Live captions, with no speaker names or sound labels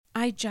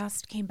I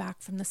just came back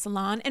from the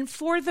salon, and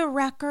for the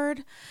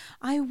record,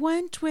 I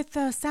went with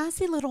a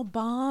sassy little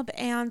bob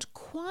and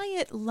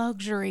quiet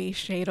luxury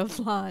shade of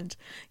blonde.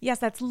 Yes,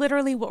 that's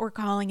literally what we're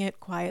calling it,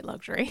 quiet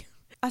luxury.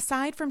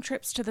 Aside from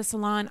trips to the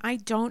salon, I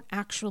don't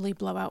actually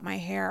blow out my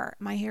hair.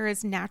 My hair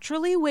is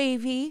naturally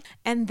wavy,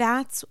 and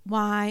that's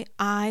why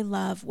I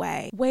love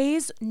Ouai.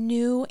 Ouai's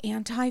new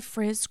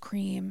anti-frizz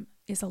cream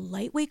is a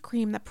lightweight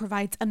cream that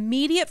provides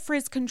immediate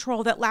frizz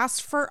control that lasts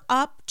for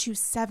up to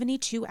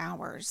 72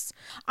 hours.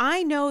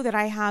 I know that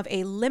I have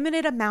a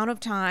limited amount of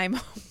time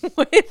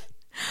with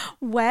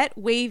wet,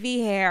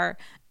 wavy hair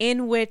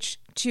in which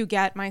to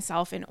get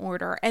myself in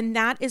order. And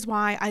that is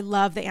why I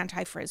love the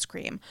anti-frizz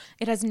cream.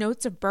 It has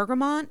notes of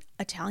bergamot,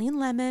 Italian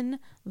lemon,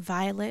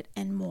 violet,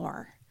 and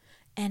more.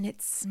 And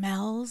it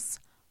smells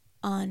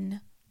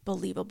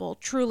unbelievable.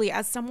 Truly,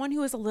 as someone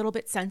who is a little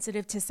bit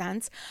sensitive to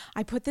scents,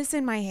 I put this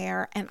in my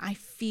hair and I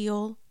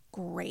feel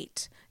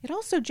great. It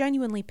also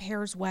genuinely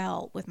pairs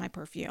well with my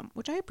perfume,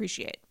 which I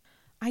appreciate.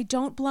 I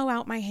don't blow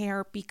out my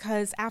hair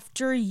because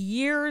after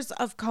years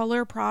of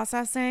color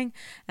processing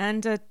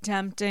and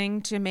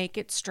attempting to make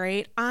it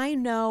straight, I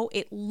know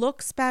it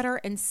looks better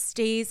and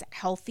stays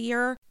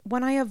healthier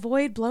when I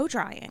avoid blow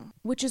drying,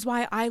 which is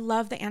why I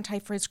love the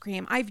anti-frizz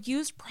cream. I've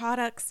used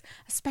products,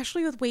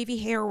 especially with wavy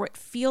hair, where it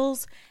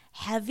feels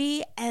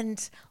heavy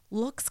and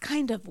looks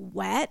kind of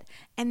wet,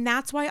 and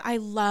that's why I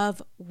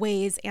love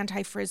Ouai's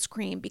anti-frizz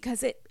cream,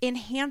 because it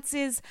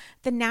enhances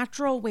the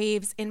natural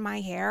waves in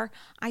my hair.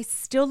 I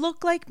still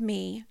look like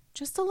me,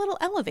 just a little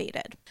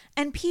elevated.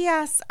 And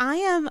P.S. I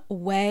am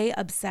way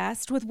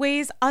obsessed with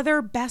Ouai's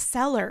other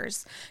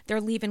bestsellers.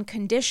 Their leave-in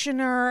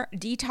conditioner,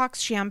 detox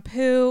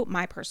shampoo,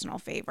 my personal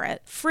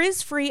favorite.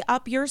 Frizz-free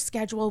up your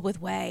schedule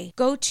with Ouai.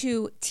 Go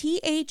to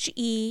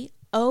TheOuai.com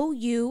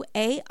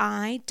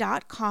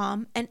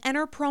and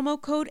enter promo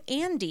code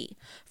Andy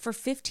for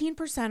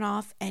 15%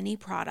 off any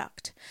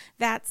product.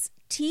 That's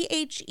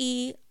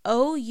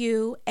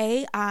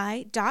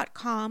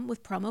TheOuai.com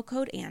with promo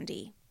code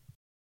Andy.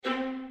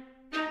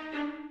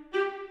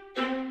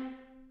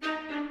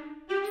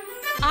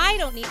 I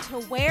don't need to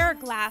wear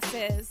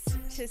glasses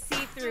to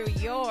see through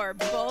your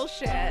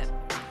bullshit.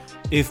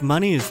 If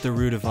money is the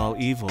root of all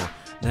evil,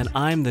 then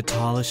I'm the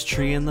tallest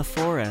tree in the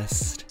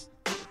forest.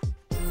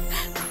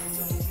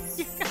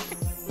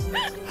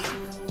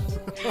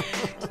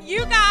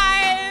 You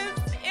guys,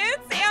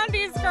 it's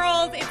Andy's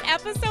Girls. It's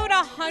episode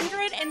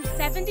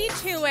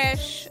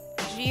 172-ish.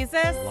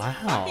 Jesus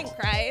fucking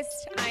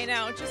Christ. I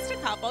know, just a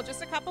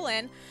couple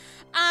in.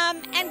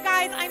 And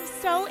guys, I'm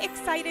so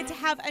excited to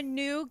have a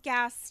new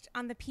guest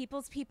on the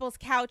People's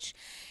Couch.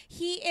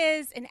 He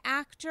is an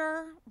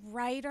actor,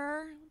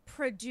 writer,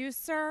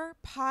 producer,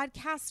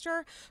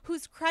 podcaster,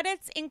 whose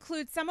credits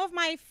include some of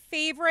my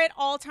favorite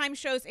all-time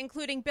shows,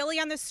 including Billy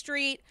on the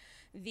Street,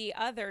 the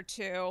other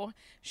two,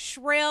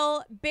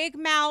 Shrill, Big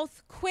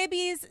Mouth,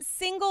 Quibbies,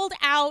 Singled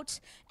Out,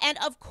 and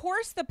of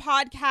course the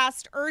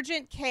podcast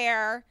Urgent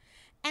Care.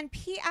 And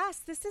P.S.,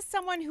 this is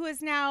someone who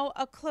is now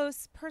a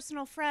close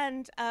personal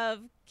friend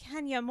of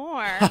Kenya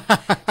Moore.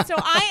 So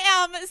I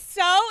am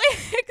so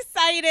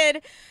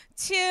excited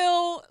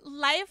to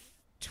life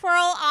twirl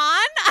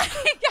on, I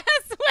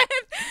guess,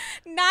 with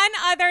none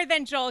other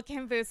than Joel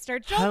Kim Booster.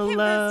 Joel Kim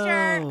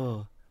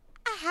Booster,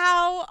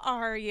 how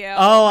are you?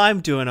 Oh,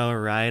 I'm doing all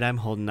right. I'm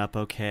holding up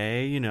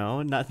okay. You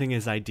know, nothing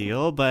is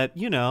ideal, but,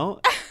 you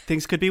know,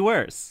 things could be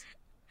worse.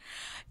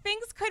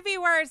 Things could be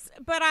worse,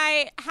 but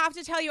I have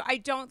to tell you, I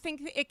don't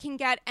think it can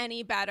get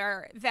any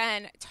better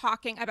than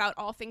talking about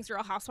all things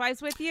Real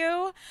Housewives with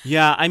you.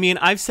 Yeah, I mean,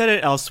 I've said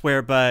it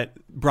elsewhere, but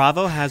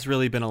Bravo has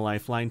really been a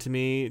lifeline to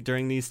me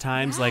during these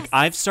times. Yes. Like,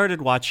 I've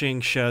started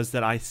watching shows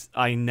that I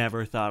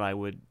never thought I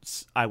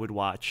would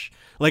watch.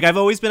 Like, I've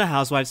always been a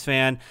Housewives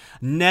fan.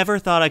 Never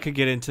thought I could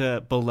get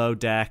into Below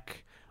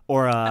Deck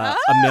or a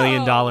 $1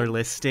 million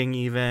listing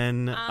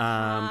even.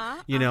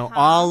 You know,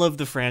 all of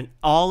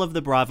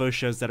the Bravo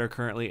shows that are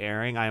currently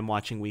airing, I am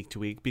watching week to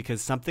week,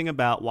 because something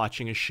about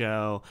watching a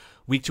show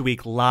week to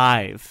week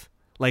live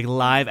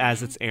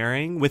as it's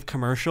airing with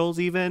commercials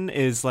even,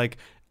 is like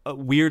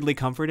weirdly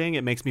comforting.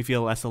 It makes me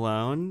feel less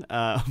alone.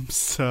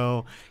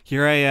 So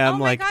here I am,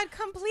 God,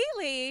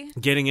 completely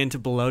getting into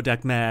Below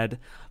Deck Med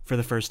for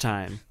the first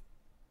time.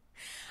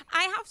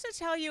 I have to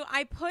tell you,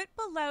 I put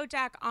Below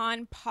Deck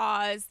on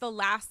pause the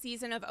last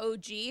season of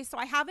OG. So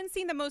I haven't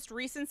seen the most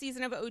recent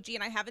season of OG,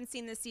 and I haven't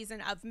seen this season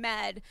of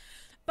Med.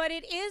 But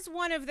it is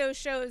one of those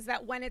shows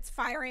that when it's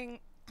firing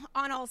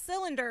on all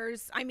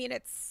cylinders, I mean,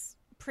 it's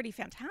pretty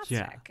fantastic.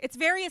 Yeah. It's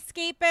very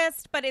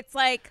escapist, but it's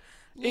like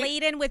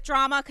laden with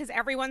drama because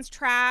everyone's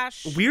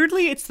trash.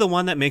 Weirdly, it's the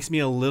one that makes me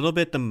a little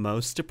bit the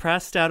most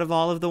depressed out of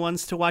all of the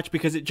ones to watch,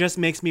 because it just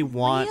makes me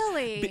want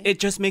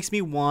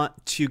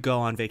to go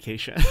on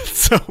vacation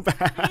so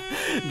bad.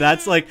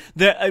 That's like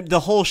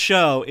the whole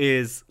show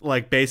is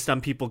like based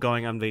on people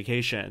going on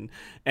vacation,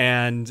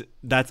 and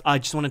I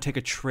just want to take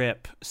a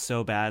trip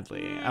so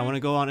badly. I want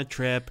to go on a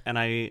trip, and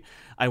I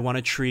want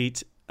to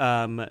treat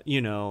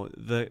you know,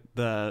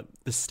 the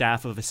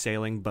staff of a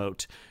sailing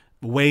boat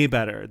way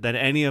better than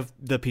any of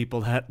the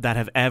people that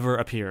have ever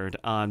appeared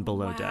on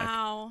Below Deck.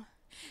 Wow.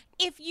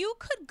 If you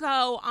could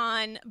go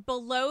on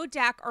Below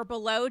Deck or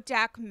Below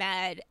Deck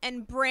Med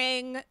and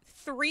bring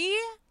 3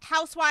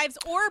 housewives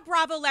or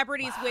Bravo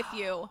celebrities with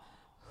you,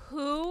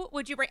 who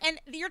would you bring? And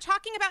you're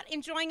talking about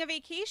enjoying a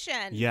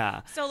vacation.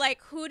 Yeah. So,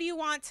 like, who do you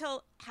want to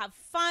have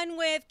fun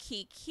with,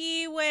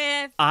 kiki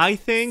with? I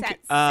think set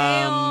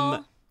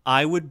sail?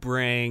 I would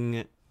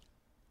bring.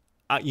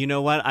 You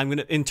know what? I'm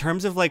gonna, in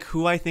terms of like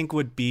who I think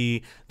would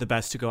be the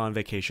best to go on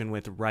vacation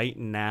with right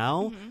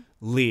now,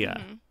 Leah.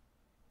 Mm-hmm.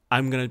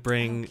 I'm gonna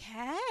bring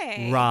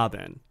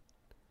Robin.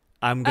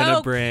 I'm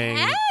gonna bring,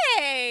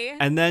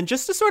 and then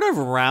just to sort of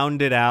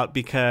round it out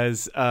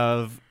because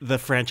of the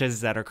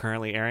franchises that are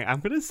currently airing, I'm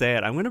gonna say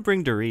it. I'm gonna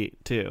bring Dorit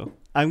too.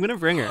 I'm gonna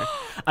bring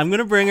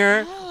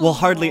her. We'll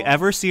hardly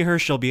ever see her.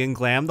 She'll be in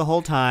glam the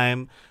whole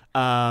time.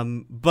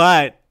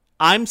 But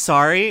I'm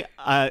sorry.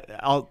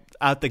 I'll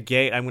out the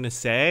gate. I'm gonna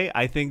say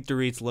I think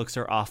Dorit's looks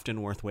are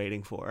often worth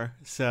waiting for.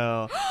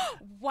 So,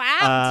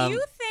 wow. Do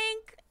you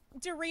think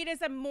Dorit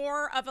is a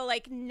more of a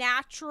like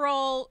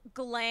natural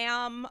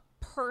glam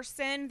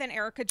person than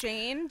Erika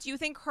Jayne? Do you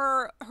think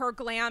her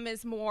glam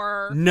is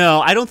more?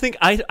 No, I don't think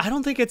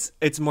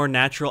it's more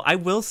natural. I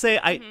will say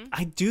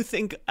I do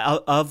think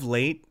of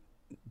late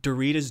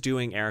Dorit is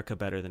doing Erika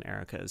better than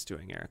Erika is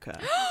doing Erika.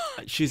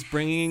 She's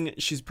bringing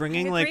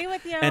like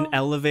an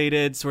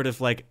elevated sort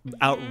of like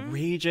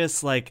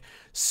outrageous, like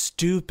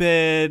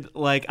stupid,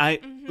 like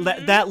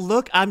that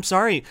look. I'm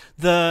sorry,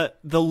 the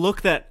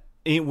look that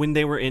when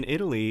they were in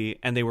Italy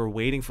and they were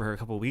waiting for her a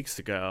couple weeks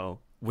ago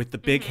with the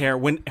big hair,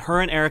 when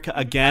her and Erika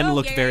again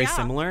looked very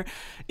similar,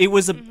 it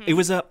was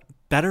a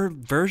better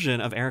version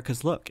of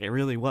Erika's look. It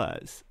really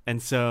was.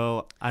 And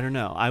so I don't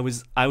know. I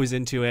was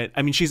into it.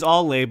 I mean, she's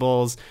all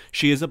labels.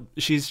 She's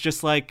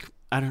just like,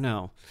 I don't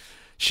know.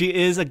 She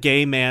is a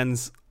gay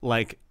man's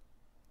like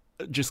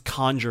just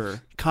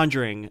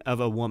conjuring of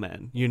a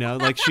woman, you know?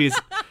 Like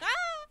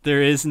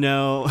there is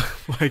no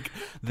like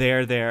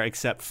there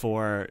except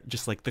for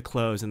just like the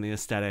clothes and the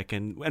aesthetic,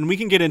 and we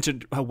can get into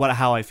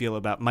how I feel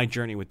about my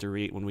journey with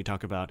Dorit when we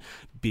talk about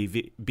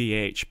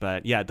BH.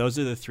 But yeah, those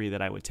are the 3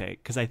 that I would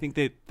take because I think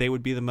that they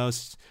would be the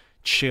most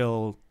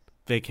chill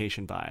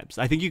vacation vibes.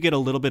 I think you get a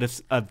little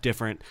bit of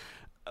different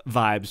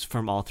vibes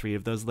from all 3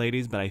 of those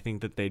ladies, but I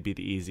think that they'd be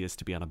the easiest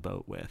to be on a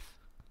boat with.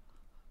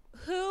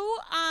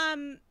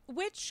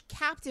 Which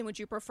captain would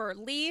you prefer,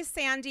 Lee,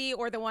 Sandy,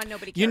 or the one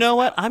nobody cares You know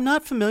about? what? I'm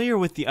not familiar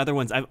with the other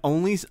ones. I've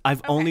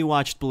only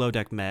watched Below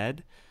Deck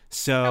Med,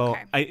 so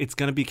it's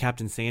gonna be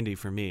Captain Sandy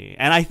for me.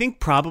 And I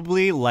think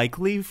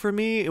likely for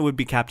me, it would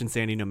be Captain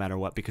Sandy no matter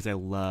what because I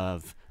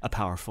love a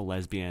powerful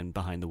lesbian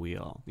behind the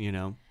wheel. You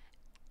know.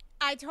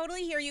 I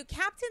totally hear you.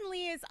 Captain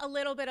Lee is a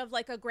little bit of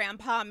like a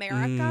Grandpa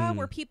America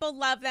where people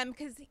love them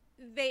because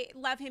they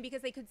love him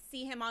because they could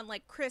see him on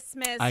like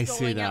Christmas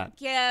doling out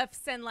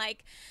gifts and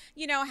like,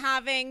 you know,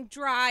 having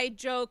dry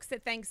jokes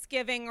at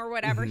Thanksgiving or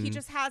whatever. He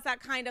just has that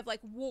kind of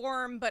like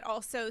warm but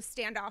also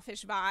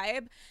standoffish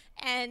vibe,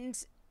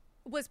 and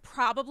was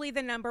probably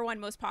the #1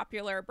 most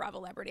popular Bravo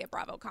celebrity at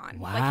BravoCon.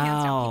 Wow. Like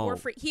hands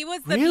down. He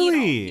was the Beetle.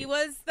 He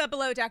was the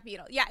Below Deck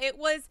Beetle. Yeah, it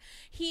was.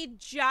 He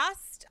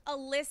just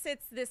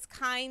elicits this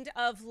kind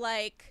of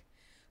like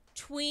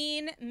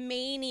tween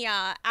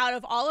mania out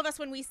of all of us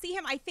when we see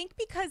him. I think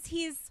because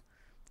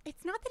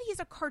it's not that he's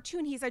a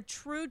cartoon. He's a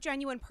true,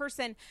 genuine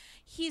person.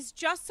 He's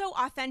just so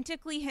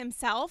authentically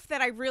himself that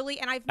I've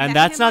and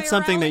that's not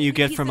something that you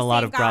get from a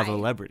lot of Bravo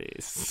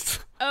celebrities.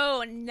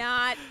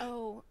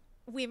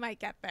 We might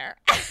get there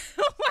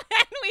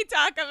when we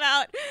talk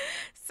about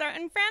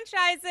certain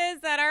franchises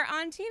that are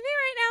on TV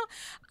right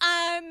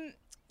now.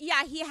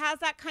 Yeah, he has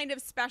that kind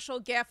of special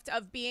gift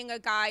of being a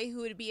guy who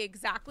would be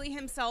exactly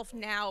himself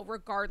now,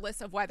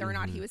 regardless of whether or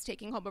not he was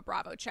taking home a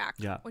Bravo check,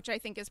 which I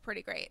think is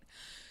pretty great.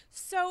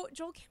 So,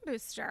 Joel Kim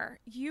Booster,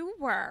 you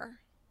were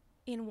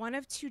in one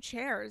of 2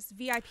 chairs,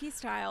 VIP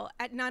style,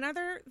 at none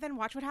other than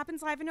Watch What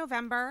Happens Live in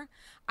November.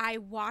 I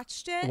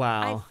watched it.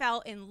 Wow. I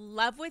fell in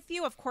love with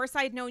you. Of course,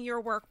 I'd known your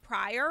work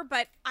prior,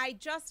 but I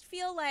just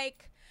feel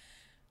like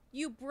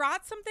you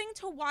brought something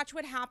to Watch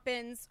What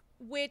Happens,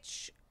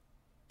 which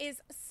is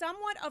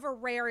somewhat of a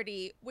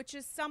rarity, which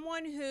is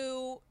someone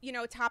who, you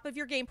know, top of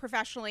your game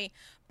professionally,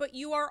 but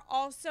you are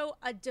also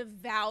a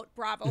devout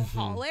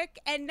Bravo-holic,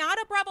 and not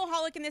a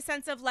Bravo-holic in the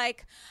sense of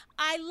like,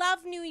 I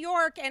love New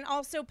York and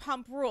also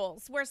Pump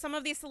rules, where some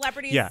of these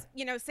celebrities,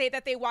 you know, say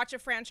that they watch a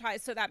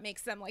franchise so that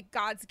makes them like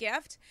God's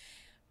gift.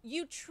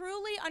 You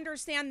truly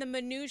understand the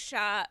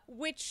minutia,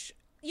 which,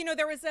 you know,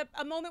 there was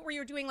a moment where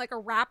you're doing like a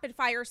rapid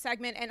fire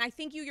segment, and I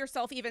think you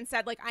yourself even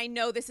said, like, I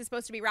know this is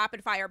supposed to be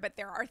rapid fire, but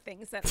there are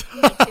things that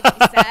need to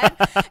be said.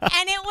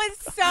 And it was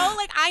so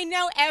like, I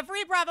know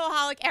every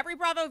Bravo-holic, every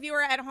Bravo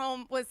viewer at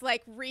home was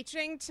like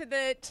reaching to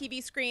the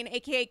TV screen,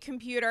 aka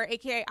computer,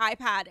 aka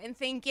iPad, and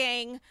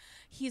thinking,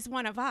 he's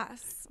one of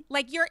us.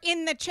 Like, you're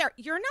in the chair.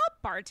 You're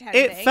not bartending.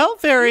 It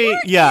felt very,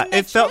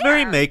 felt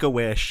very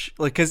Make-A-Wish.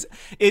 Like, because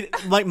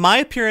it, like, my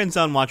appearance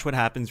on Watch What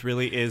Happens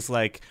really is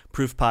like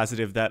proof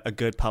positive that a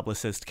good good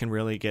publicist can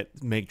really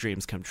make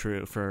dreams come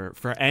true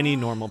for any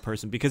normal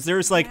person, because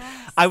there's like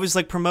I was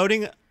like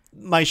promoting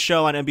my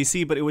show on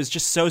NBC, but it was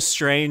just so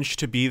strange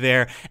to be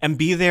there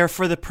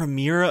for the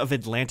premiere of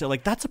Atlanta.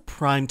 Like, that's a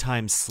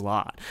primetime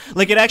slot.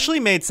 Like, it actually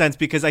made sense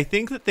because I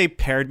think that they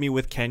paired me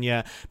with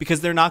Kenya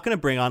because they're not going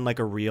to bring on like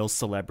a real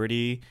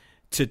celebrity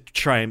to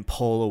try and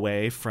pull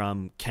away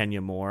from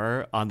Kenya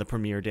Moore on the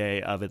premiere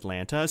day of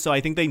Atlanta. So I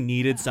think they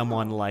needed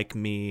someone like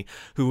me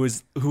who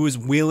was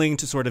willing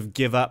to sort of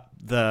give up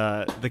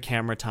the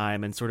camera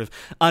time and sort of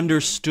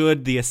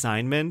understood the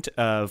assignment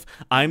of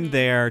I'm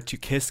there to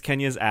kiss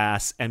Kenya's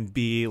ass and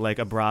be like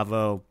a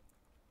Bravo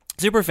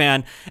super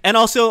fan, and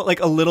also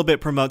like a little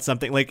bit promote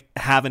something, like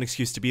have an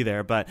excuse to be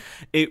there. But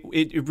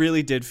it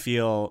really did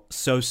feel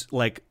so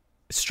like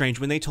strange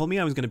when they told me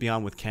I was going to be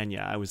on with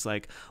Kenya. I was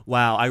like,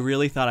 wow, I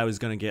really thought I was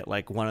going to get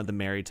like one of the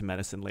Married to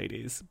Medicine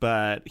ladies,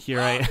 but here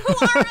I am.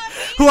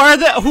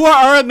 who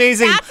are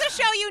amazing. That's a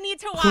show you need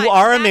to watch. Who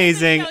are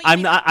amazing.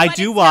 I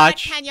do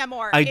watch Kenya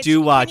Moore.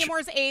 do watch Kenya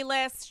Moore's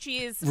A-list.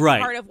 She's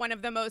part of one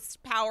of the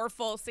most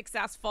powerful,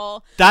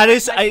 successful. That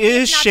is it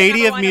is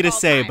shady of me to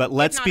say, but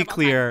let's be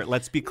clear. No,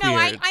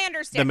 I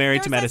understand. The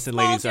Married to Medicine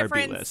ladies are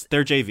B-list.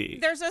 They're JV.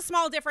 There's a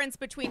small difference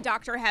between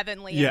Dr.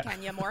 Heavenly and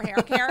Kenya Moore hair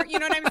care. You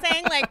know what I'm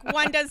saying? Like,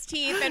 one does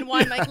teeth and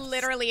one like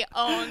literally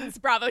owns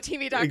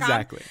BravoTV.com.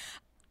 Exactly.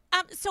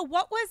 So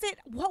what was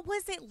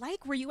it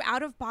like? Were you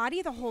out of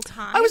body the whole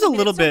time? I was a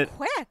little bit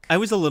quick. I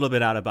was a little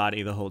bit out of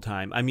body the whole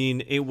time. I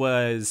mean, it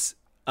was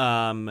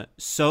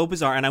so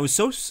bizarre, and I was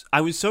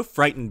so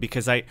frightened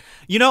because I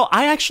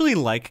actually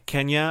like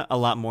Kenya a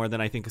lot more than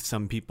I think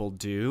some people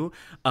do.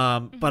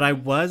 But I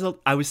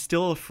was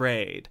still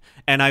afraid,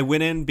 and I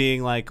went in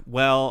being like,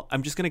 well,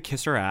 I'm just gonna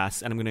kiss her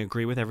ass and I'm gonna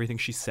agree with everything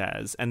she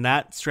says, and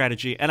that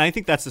strategy, and I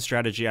think that's the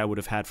strategy I would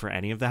have had for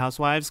any of the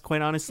housewives,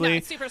 quite honestly. No,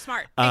 it's super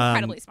smart,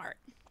 incredibly smart.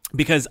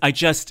 Because I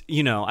just,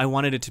 I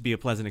wanted it to be a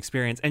pleasant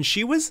experience, and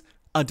she was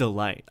a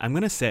delight. I'm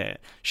gonna say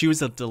it. She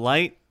was a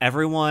delight.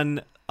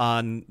 Everyone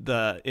on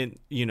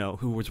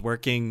who was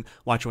working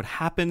Watch What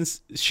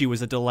Happens, she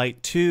was a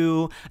delight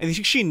too. I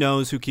think she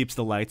knows who keeps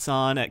the lights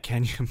on at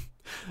Kenya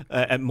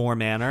at Moore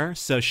Manor,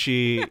 so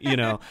she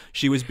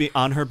she was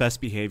on her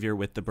best behavior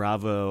with the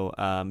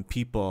Bravo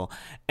people,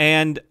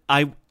 and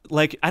I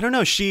don't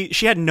know, she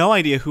had no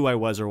idea who I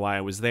was or why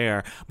I was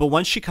there, but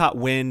once she caught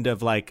wind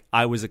of like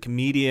I was a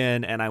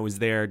comedian and I was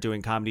there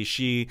doing comedy,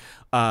 she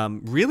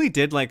really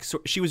did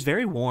she was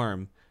very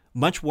warm.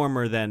 Much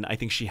warmer than I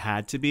think she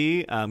had to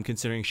be,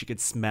 considering she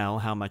could smell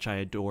how much I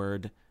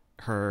adored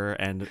her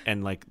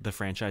and like the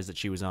franchise that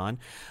she was on.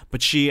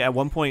 But she, at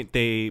one point,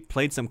 they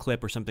played some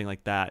clip or something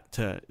like that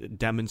to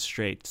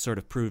demonstrate, sort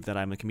of prove that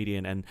I'm a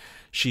comedian. And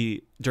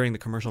she, during the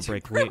commercial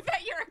break,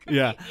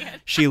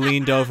 she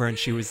leaned over and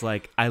she was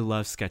like, I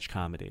love sketch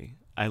comedy.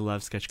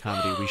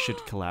 We should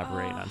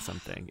collaborate on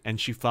something. And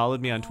she followed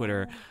me on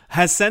Twitter,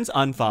 has since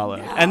unfollowed.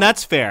 No. And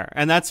that's fair.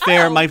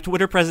 My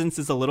Twitter presence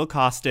is a little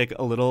caustic,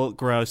 a little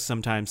gross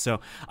sometimes.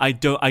 So I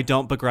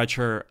don't begrudge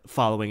her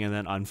following and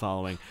then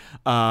unfollowing.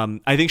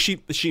 I think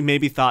she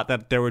maybe thought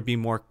that there would be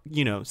more,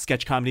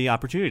 sketch comedy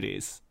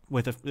opportunities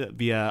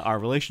via our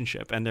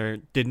relationship. And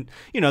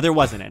there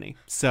wasn't any.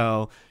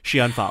 So she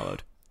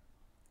unfollowed.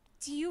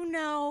 Do you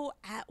know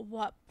at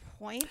what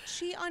point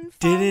she unfollowed?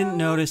 Didn't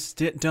notice.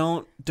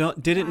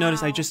 Didn't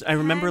notice. I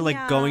remember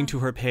like going to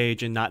her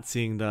page and not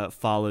seeing the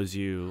follows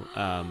you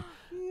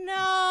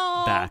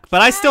no back.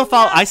 But I still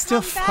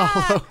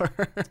follow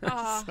her.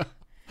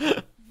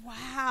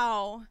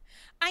 Wow.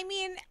 I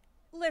mean,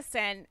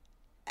 listen,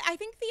 I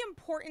think the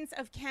importance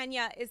of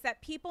Kenya is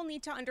that people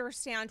need to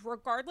understand,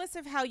 regardless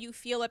of how you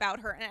feel about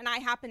her, and I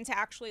happen to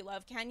actually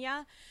love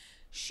Kenya,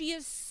 she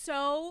is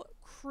so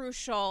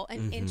crucial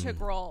and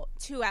integral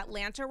to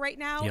Atlanta right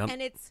now. Yep.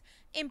 And it's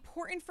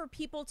important for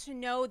people to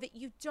know that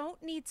you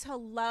don't need to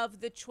love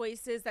the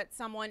choices that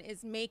someone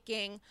is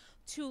making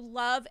to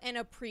love and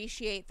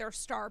appreciate their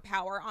star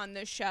power on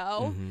the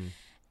show.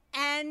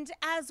 And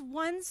as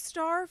one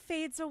star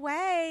fades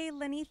away,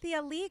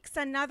 Lenithia Leakes,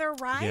 another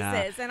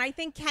rises. Yeah. And I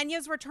think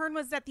Kenya's return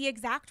was at the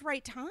exact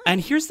right time. And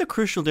here's the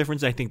crucial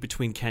difference, I think,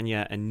 between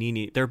Kenya and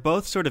NeNe. They're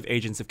both sort of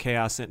agents of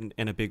chaos in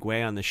a big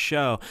way on the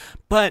show.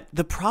 But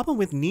the problem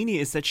with NeNe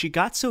is that she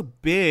got so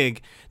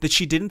big that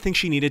she didn't think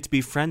she needed to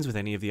be friends with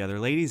any of the other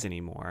ladies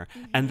anymore.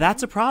 And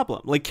that's a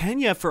problem. Like,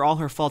 Kenya, for all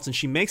her faults, and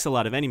she makes a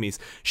lot of enemies,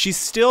 she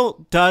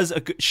still does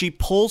she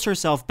pulls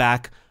herself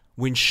back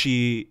when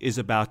she is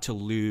about to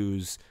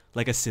lose,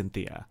 like a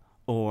Cynthia,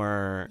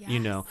 or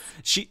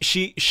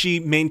she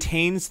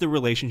maintains the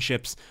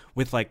relationships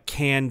with like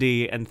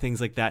Candy and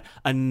things like that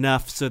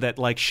enough so that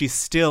like she's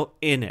still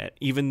in it,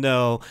 even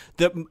though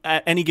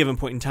at any given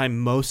point in time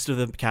most of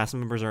the cast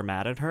members are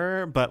mad at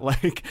her, but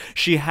like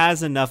she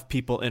has enough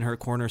people in her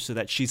corner so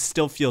that she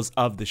still feels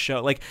of the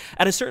show. Like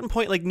at a certain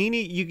point, like NeNe,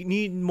 you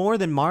need more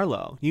than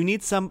Marlo. You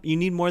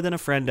need more than a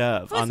friend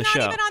of on the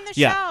show. Even on the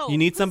yeah, show. You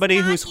need somebody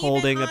who's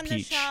holding a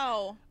peach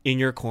in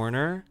your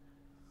corner.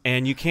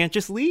 And you can't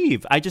just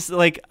leave. I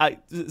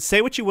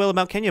say what you will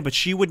about Kenya, but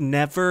she would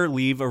never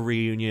leave a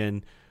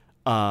reunion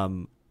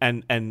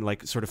and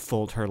like sort of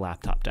fold her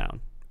laptop down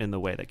in the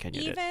way that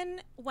Kenya did.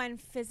 Even when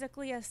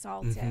physically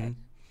assaulted,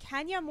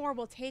 Kenya Moore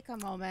will take a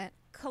moment,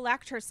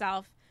 collect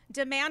herself,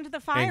 demand the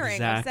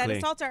firing of said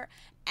assaulter,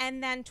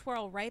 and then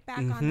twirl right back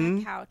on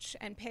that couch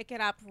and pick it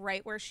up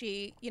right where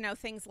she,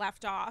 things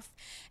left off.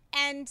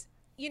 And,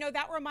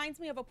 that reminds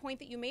me of a point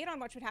that you made on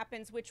Watch What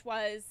Happens, which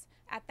was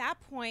at that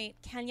point,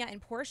 Kenya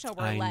and Portia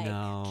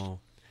were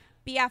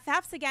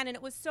BFFs again. And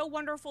it was so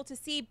wonderful to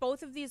see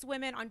both of these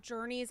women on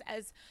journeys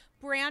as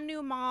brand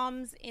new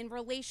moms in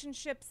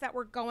relationships that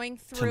were going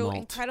through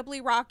incredibly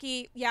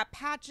rocky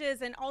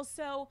patches, and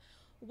also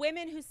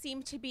women who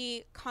seemed to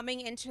be coming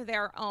into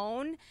their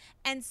own.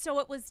 And so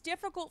it was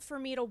difficult for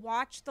me to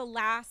watch the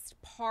last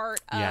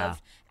part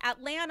of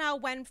Atlanta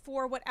when,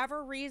 for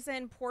whatever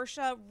reason,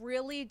 Portia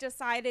really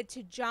decided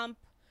to jump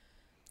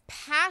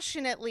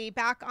passionately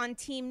back on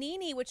Team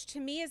Nene, which to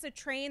me is a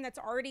train that's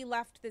already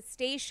left the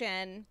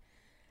station.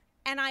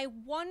 And I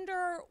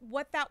wonder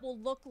what that will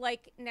look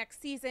like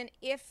next season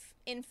if,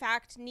 in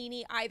fact,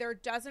 Nene either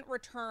doesn't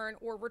return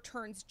or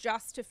returns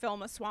just to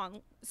film a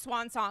swan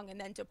song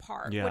and then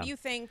depart. Yeah. What do you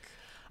think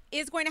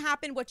is going to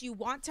happen? What do you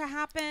want to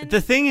happen?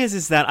 The thing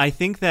is that I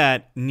think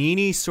that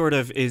Nene sort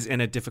of is in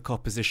a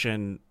difficult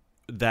position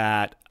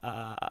that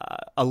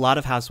a lot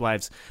of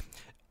housewives...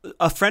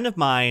 A friend of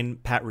mine,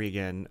 Pat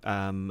Regan,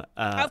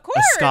 of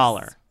course,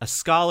 a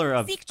scholar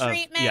of Seek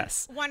treatment,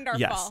 yes, wonderful,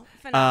 yes,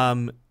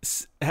 phenomenal.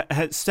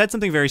 Has said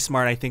something very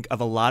smart, I think, of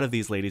a lot of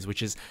these ladies,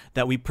 which is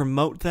that we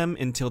promote them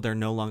until they're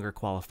no longer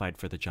qualified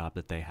for the job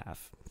that they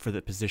have, for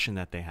the position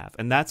that they have,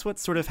 and that's what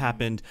sort of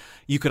happened.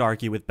 You could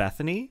argue with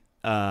Bethany.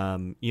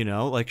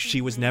 Like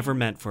she was never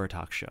meant for a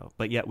talk show,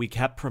 but yet we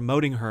kept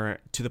promoting her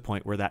to the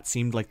point where that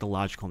seemed like the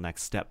logical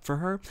next step for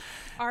her.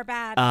 Our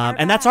bad.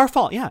 And that's our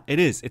fault. Yeah, it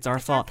is. It's our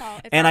fault.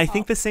 And I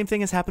think the same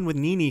thing has happened with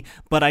Nene,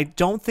 but I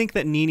don't think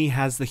that Nene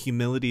has the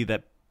humility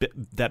that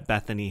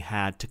Bethany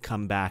had to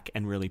come back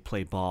and really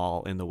play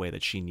ball in the way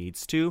that she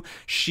needs to.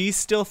 She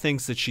still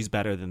thinks that she's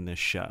better than this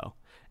show,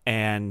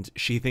 and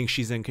she thinks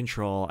she's in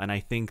control. And I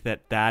think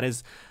that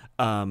is,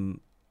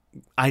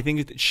 I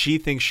think that she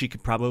thinks she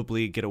could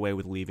probably get away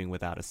with leaving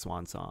without a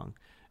swan song.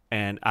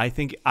 And I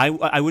think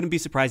I wouldn't be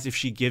surprised if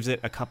she gives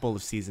it a couple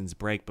of seasons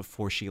break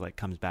before she like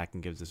comes back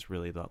and gives us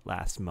really the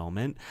last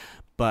moment.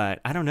 But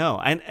I don't know.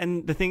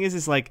 And the thing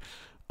is like,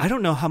 I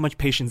don't know how much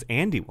patience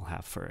Andy will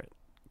have for it.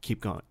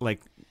 Keep going,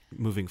 like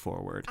moving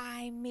forward.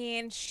 I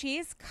mean,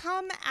 she's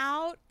come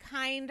out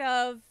kind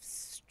of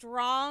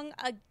strong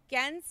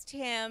against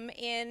him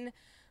in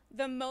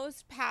the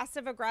most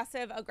passive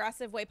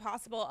aggressive way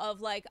possible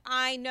of like,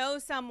 I know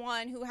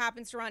someone who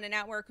happens to run a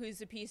network who's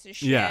a piece of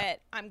shit. Yeah.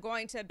 I'm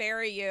going to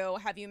bury you.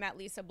 Have you met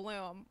Lisa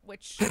Bloom?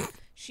 Which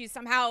she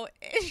somehow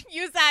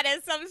used that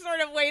as some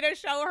sort of way to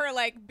show her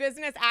like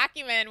business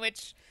acumen,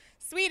 which,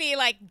 sweetie,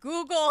 like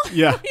Google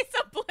Lisa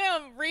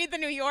Bloom, read the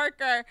New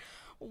Yorker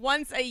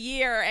once a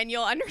year, and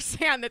you'll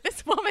understand that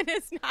this woman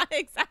is not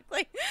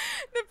exactly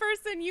the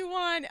person you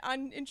want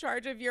in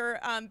charge of your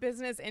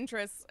business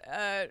interests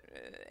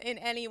in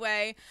any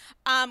way,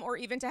 or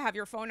even to have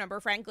your phone number,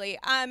 frankly.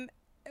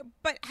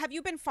 But have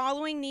you been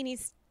following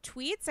Nene's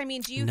tweets? I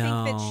mean, do you think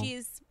that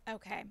she's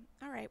okay?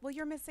 All right. Well,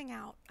 you're missing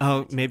out.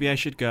 Oh, maybe I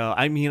should go.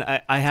 I mean,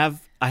 I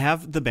have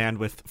the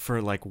bandwidth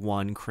for like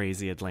one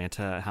crazy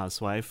Atlanta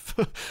housewife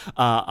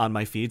on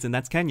my feeds, and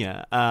that's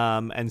Kenya.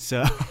 And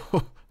so.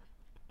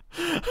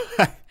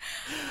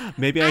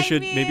 Maybe I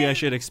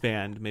should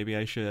expand. Maybe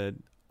I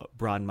should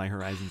broaden my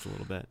horizons a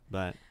little bit.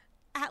 But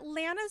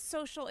Atlanta's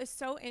social is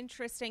so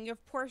interesting. You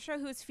have Portia,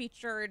 who's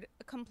featured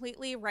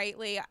completely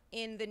rightly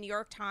in the New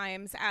York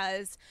Times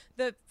as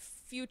the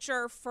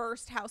future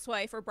first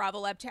housewife or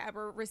Bravo Lab to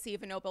ever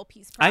receive a Nobel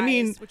Peace Prize. I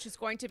mean, which is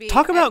going to be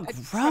talk about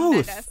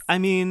growth. I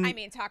mean,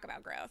 talk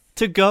about growth.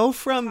 To go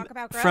from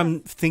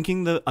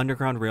thinking the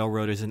Underground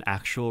Railroad is an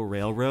actual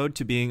railroad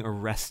to being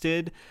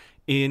arrested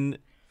in.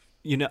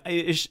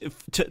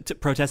 To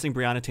protesting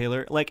Breonna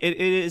Taylor, like it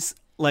is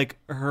like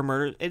her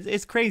murder.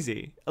 It's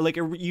crazy. Like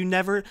you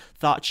never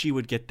thought she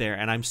would get there,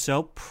 and I'm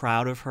so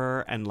proud of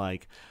her. And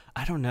like,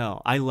 I don't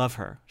know, I love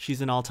her.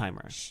 She's an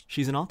all-timer.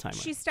 She's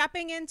She's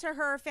stepping into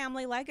her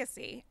family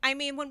legacy. I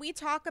mean, when we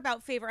talk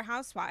about favorite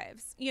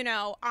housewives,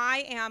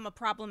 I am a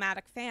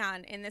problematic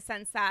fan in the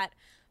sense that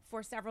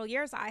for several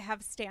years I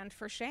have stand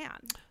for Shan,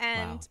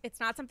 and It's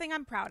not something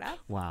I'm proud of.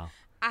 Wow.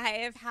 I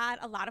have had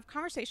a lot of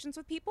conversations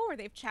with people where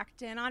they've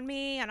checked in on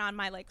me and on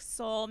my like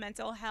soul,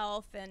 mental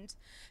health, and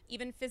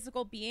even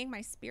physical being,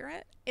 my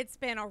spirit. It's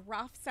been a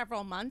rough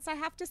several months, I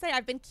have to say.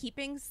 I've been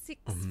keeping 6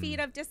 feet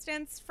of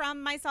distance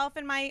from myself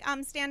and my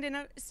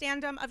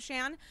stand-um of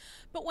Shan.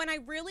 But when I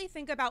really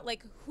think about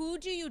like, who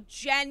do you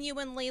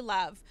genuinely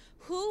love?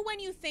 Who,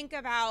 when you think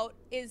about,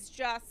 is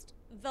just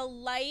the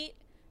light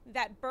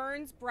that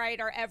burns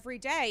brighter every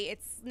day?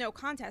 It's no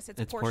contest.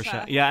 It's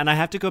Portia. Yeah, and I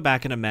have to go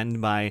back and amend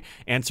my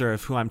answer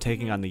of who I'm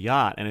taking on the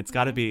yacht, and it's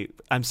got to be.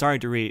 I'm sorry,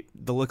 Dorit.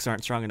 The looks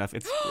aren't strong enough.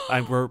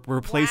 We're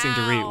replacing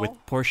Dorit with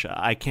Portia.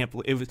 I can't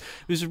believe it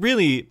was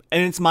really,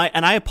 and it's my.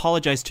 And I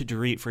apologize to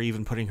Dorit for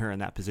even putting her in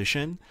that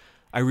position.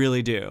 I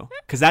really do.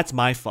 Because that's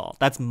my fault.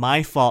 That's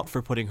my fault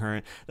for putting her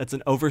in. That's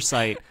an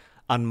oversight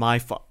on my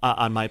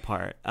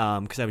part.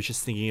 Because I was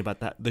just thinking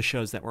about the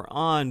shows that were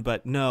on.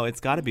 But no, it's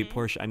got to be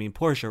Portia. I mean,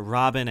 Portia,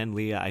 Robin, and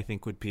Leah, I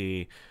think would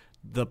be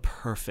the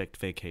perfect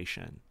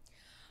vacation.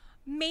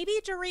 Maybe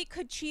Dorit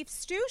could chief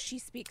stew. She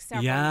speaks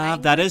several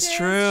languages. That is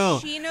true.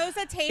 She knows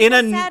a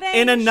table setting.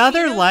 In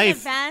another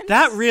life,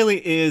 that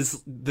really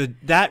is the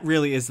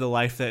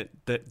life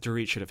that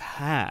Dorit should have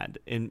had,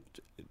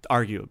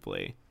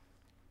 arguably.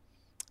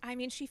 I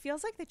mean, she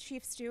feels like the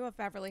chief stew of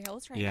Beverly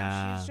Hills right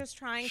now. She's just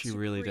trying to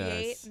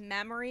create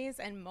memories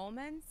and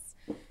moments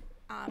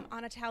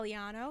on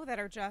Italiano that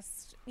are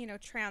just,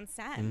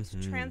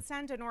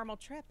 transcend a normal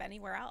trip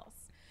anywhere else.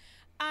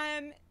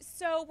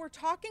 So we're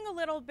talking a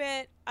little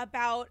bit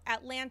about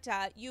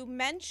Atlanta. You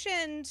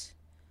mentioned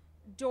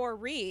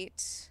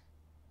Dorit.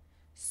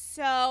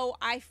 So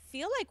I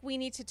feel like we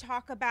need to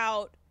talk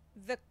about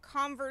the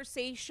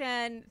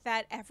conversation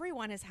that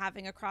everyone is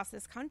having across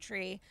this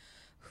country.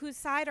 Whose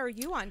side are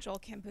you on, Joel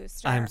Kim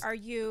Booster? Are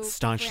you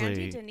staunchly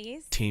Brandy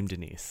Denise? Team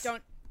Denise.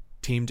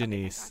 Team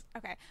Denise.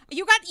 Okay.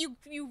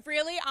 You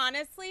really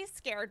honestly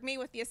scared me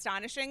with the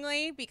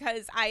astonishingly,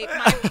 because my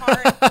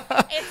heart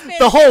it's been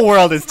the whole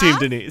world is Team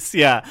Denise.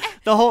 Yeah.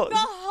 The whole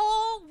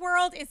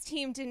world is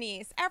Team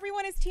Denise.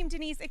 Everyone is Team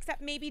Denise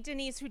except maybe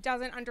Denise, who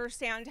doesn't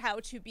understand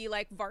how to be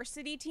like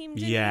varsity Team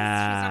Denise.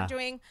 Yeah. She's not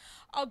doing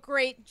a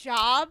great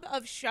job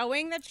of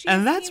showing that she's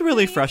And that's Team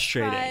really Denise,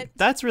 frustrating.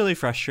 That's really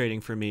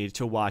frustrating for me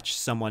to watch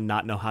someone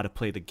not know how to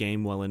play the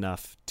game well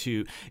enough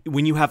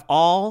when you have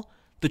all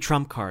the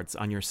trump cards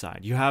on your side.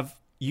 You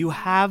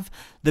have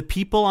the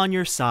people on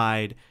your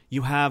side.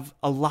 You have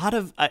a lot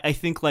of, I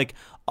think, like,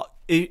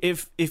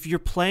 if you're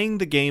playing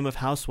the game of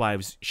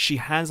Housewives, she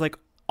has like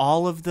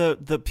all of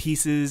the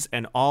pieces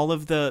and all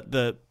of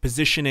the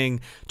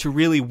positioning to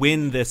really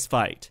win this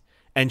fight.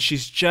 And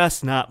she's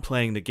just not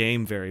playing the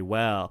game very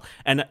well.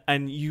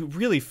 And you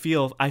really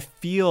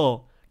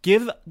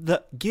give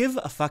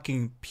a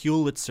fucking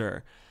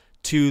Pulitzer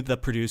to the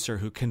producer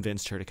who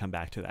convinced her to come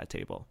back to that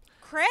table.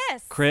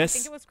 Chris. I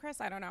think it was Chris.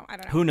 I don't know.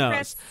 Who knows?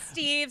 Chris,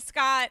 Steve,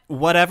 Scott.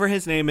 Whatever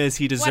his name is,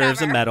 he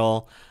deserves a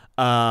medal.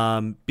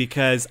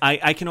 Because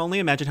I can only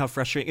imagine how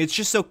frustrating. It's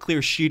just so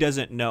clear she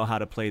doesn't know how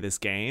to play this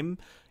game.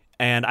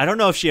 And I don't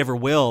know if she ever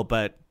will,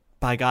 but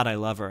by God, I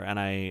love her. And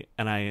I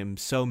am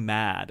so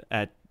mad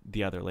at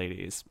the other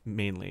ladies,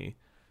 mainly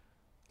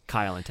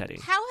Kyle and Teddy.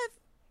 How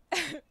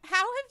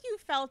have you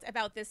felt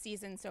about this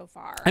season so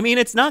far? I mean,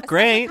 it's not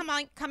great.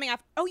 Coming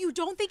off. Oh, you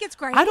don't think it's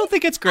great? I don't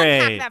think it's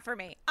great. Unpack that for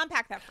me.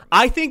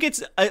 I think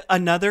it's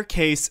another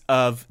case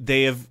of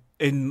they have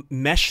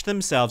enmeshed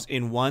themselves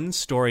in one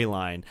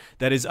storyline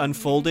that is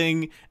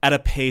unfolding at a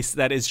pace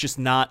that is just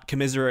not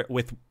commiserate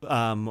with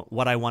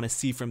what I want to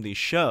see from these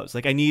shows.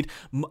 Like, I need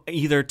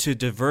either to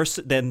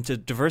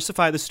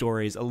diversify the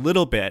stories a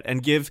little bit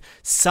and give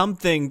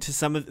something to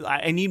some of.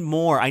 I need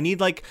more. I need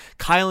like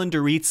Kyle and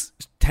Dorit's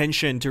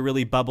tension to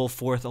really bubble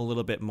forth a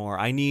little bit more.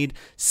 I need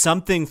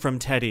something from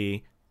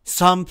Teddy.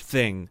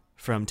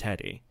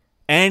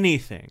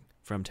 Anything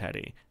from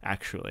Teddy,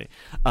 actually,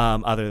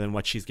 other than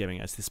what she's giving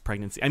us, this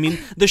pregnancy. I mean,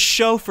 the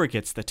show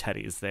forgets that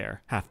Teddy's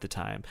there half the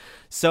time.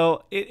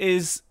 So it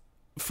is,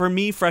 for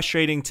me,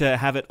 frustrating to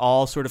have it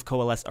all sort of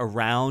coalesce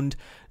around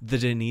the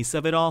Denise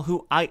of it all,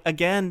 who I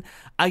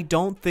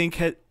don't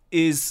think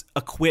is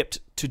equipped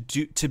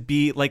to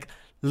be like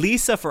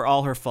Lisa, for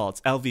all her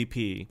faults.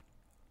 LVP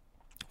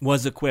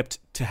was equipped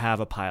to have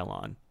a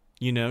pile-on.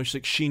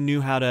 She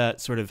knew how to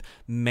sort of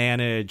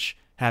manage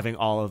having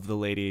all of the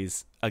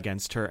ladies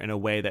against her in a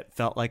way that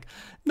felt like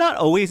not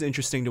always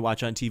interesting to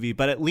watch on TV,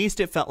 but at least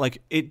it felt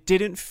like it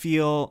didn't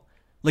feel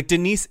like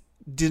Denise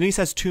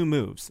has two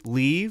moves: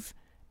 leave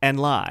and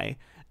lie.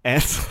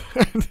 And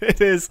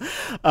it is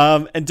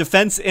and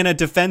defense in a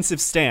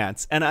defensive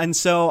stance. And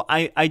so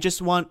I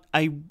just want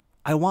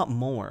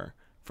more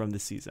from the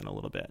season a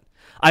little bit.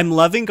 I'm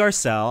loving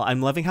Garcelle.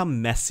 I'm loving how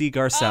messy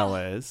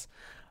Garcelle is.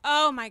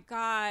 Oh my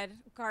God,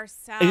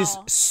 Garcelle. It is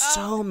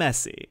so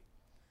messy.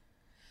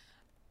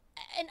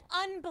 An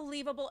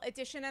unbelievable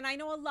addition. And I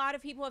know a lot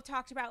of people have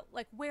talked about,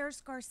 like,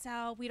 where's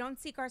Garcelle? We don't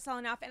see Garcelle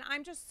enough. And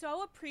I'm just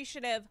so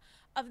appreciative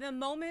of the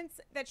moments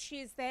that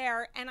she's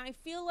there. And I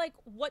feel like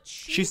what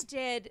she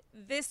did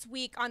this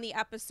week on the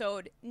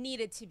episode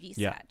needed to be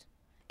said. Yeah.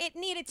 It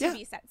needed to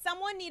be said.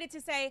 Someone needed to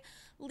say,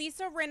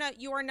 Lisa Rinna,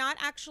 you are not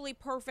actually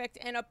perfect.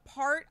 And a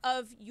part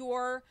of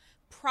your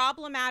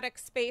problematic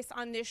space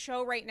on this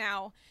show right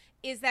now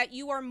is that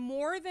you are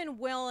more than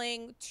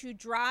willing to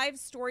drive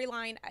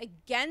storyline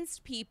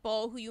against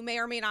people who you may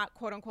or may not,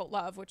 quote unquote,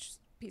 love, which is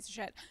a piece of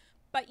shit.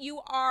 But you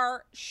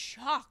are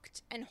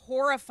shocked and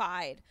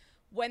horrified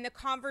when the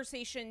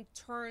conversation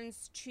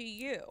turns to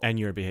you. And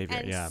your behavior,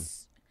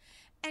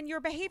 And your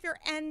behavior.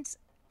 And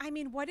I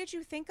mean, what did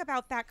you think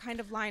about that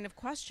kind of line of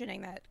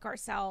questioning that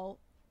Garcelle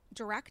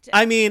directed?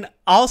 I mean,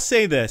 I'll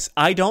say this.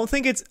 I don't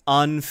think it's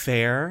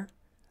unfair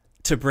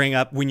to bring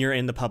up when you're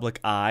in the public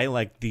eye,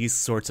 like these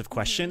sorts of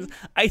questions.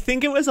 I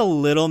think it was a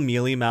little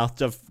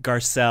mealy-mouthed of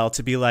Garcelle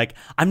to be like,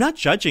 I'm not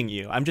judging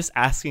you. I'm just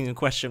asking a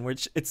question,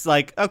 which it's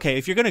like, okay,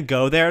 if you're going to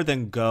go there,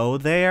 then go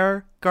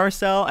there,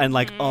 Garcelle, and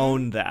like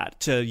own that,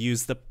 to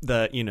use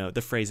the you know,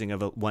 the phrasing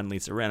of one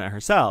Lisa Rinna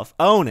herself.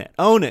 Own it,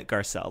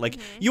 Garcelle. Like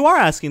you are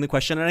asking the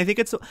question, and I think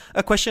it's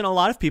a question a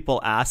lot of people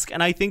ask,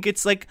 and I think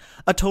it's like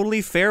a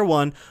totally fair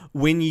one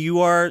when you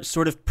are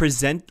sort of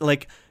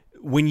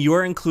when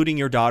you're including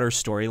your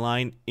daughter's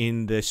storyline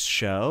in this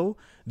show,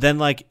 then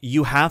like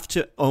you have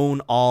to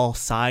own all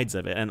sides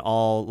of it and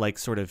all like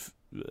sort of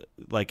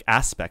like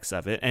aspects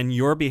of it and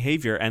your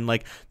behavior and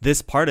like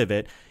this part of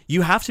it.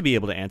 You have to be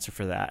able to answer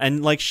for that.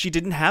 And like she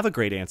didn't have a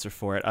great answer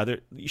for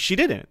it. She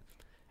didn't.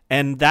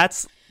 And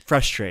that's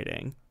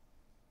frustrating.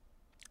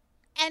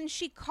 And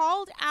she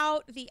called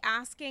out the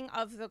asking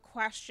of the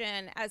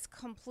question as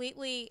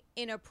completely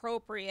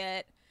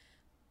inappropriate.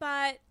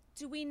 But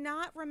do we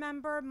not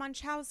remember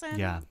Munchausen?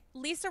 Yeah.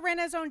 Lisa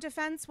Rinna's own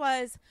defense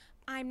was,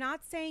 I'm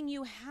not saying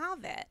you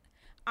have it.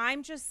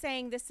 I'm just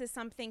saying this is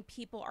something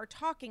people are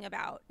talking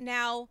about.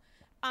 Now,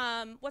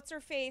 what's her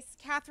face?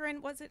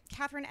 Catherine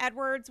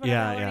Edwards,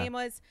 whatever her name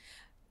was.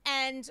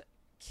 And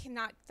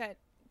not that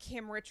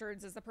Kim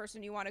Richards is the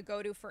person you want to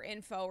go to for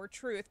info or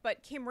truth,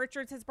 but Kim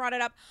Richards has brought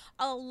it up.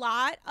 A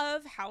lot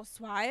of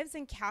housewives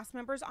and cast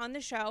members on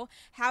the show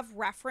have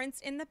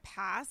referenced in the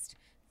past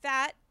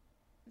that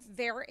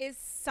there is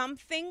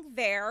something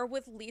there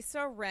with Lisa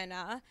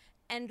Rinna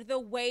and the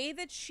way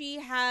that she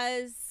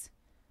has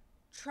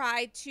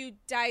tried to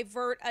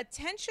divert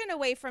attention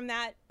away from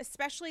that,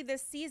 especially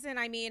this season.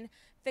 I mean,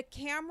 the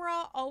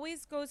camera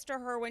always goes to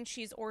her when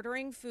she's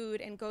ordering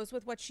food and goes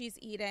with what she's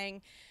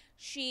eating.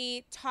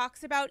 She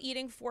talks about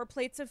eating 4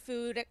 plates of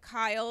food at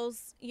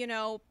Kyle's, you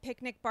know,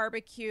 picnic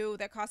barbecue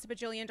that costs $1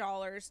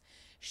 bajillion.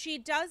 She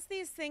does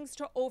these things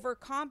to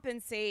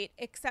overcompensate,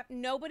 except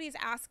nobody's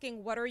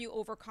asking, what are you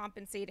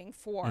overcompensating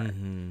for?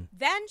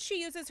 Then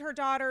she uses her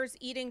daughter's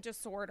eating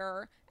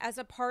disorder as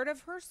a part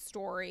of her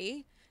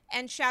story.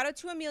 And shout out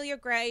to Amelia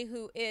Gray,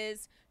 who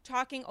is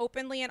talking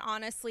openly and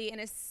honestly and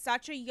is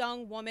such a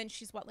young woman.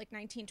 She's what, like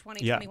 19,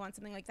 20, 21,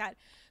 something like that,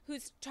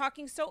 who's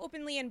talking so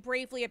openly and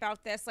bravely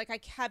about this. Like, I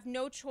have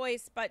no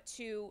choice but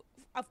to,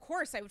 of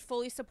course, I would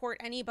fully support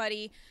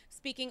anybody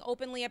speaking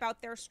openly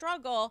about their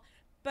struggle.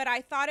 But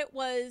I thought it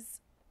was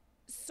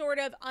sort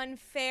of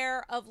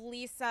unfair of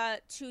Lisa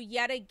to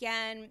yet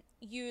again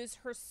use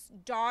her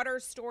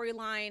daughter's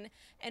storyline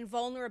and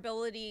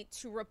vulnerability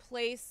to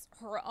replace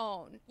her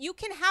own. You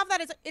can have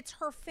that as it's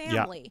her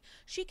family. Yeah.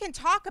 She can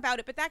talk about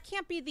it, but that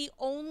can't be the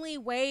only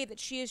way that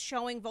she is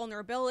showing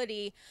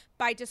vulnerability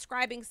by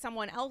describing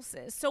someone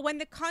else's. So when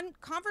the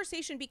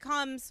conversation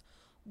becomes,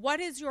 what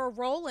is your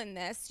role in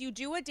this? You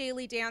do a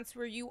daily dance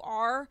where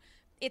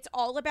it's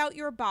all about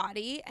your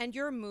body and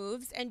your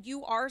moves, and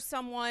you are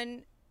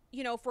someone,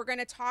 you know, if we're going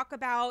to talk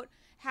about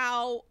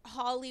how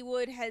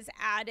Hollywood has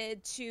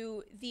added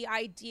to the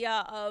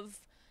idea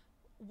of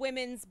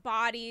women's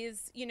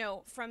bodies, you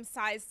know, from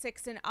size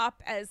 6 and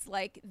up as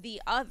like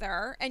the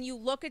other, and you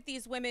look at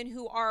these women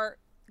who are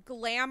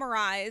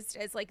glamorized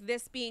as like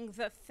this being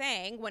the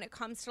thing when it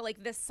comes to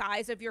like the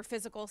size of your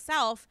physical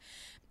self.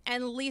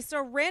 And Lisa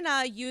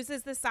Rinna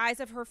uses the size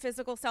of her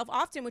physical self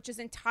often, which is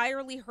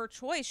entirely her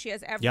choice. She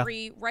has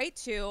every right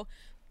to.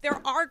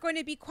 There are going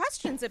to be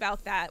questions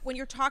about that when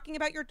you're talking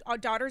about your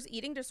daughter's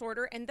eating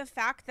disorder, and the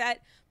fact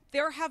that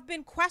there have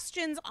been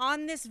questions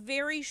on this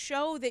very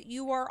show that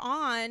you are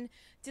on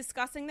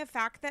discussing the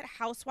fact that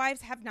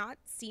housewives have not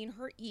seen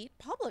her eat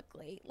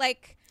publicly.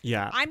 Like,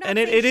 I'm not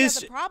saying she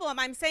has a problem.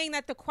 I'm saying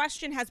that the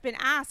question has been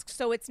asked,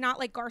 so it's not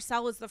like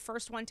Garcelle is the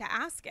first one to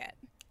ask it.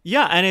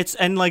 Yeah,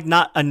 and like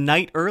not a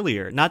night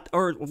earlier,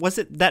 or was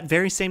it that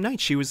very same night?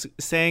 She was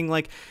saying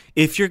like,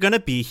 if you're gonna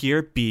be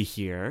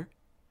here,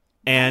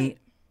 and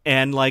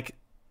like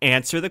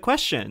answer the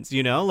questions.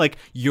 You know, like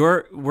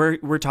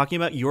we're talking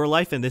about your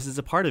life, and this is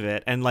a part of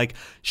it. And like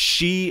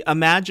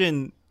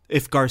imagine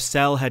if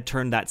Garcelle had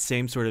turned that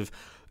same sort of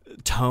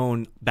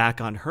tone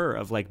back on her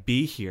of like,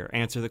 be here,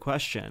 answer the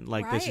question,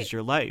 like this is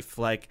your life.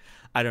 Like,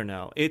 I don't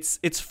know,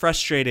 it's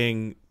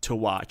frustrating to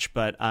watch,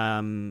 but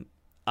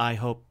I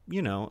hope,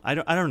 you know, I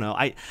don't know.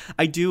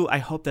 I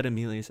hope that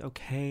Amelia's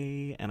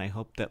okay. And I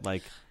hope that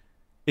like,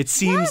 it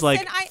seems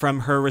like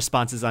from her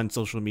responses on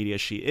social media,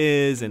 she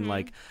is. And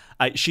like,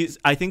 I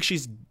think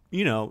she's,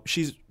 you know,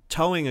 she's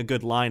towing a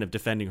good line of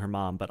defending her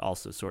mom, but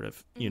also sort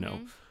of, you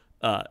know,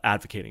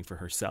 advocating for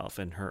herself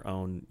and her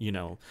own, you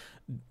know,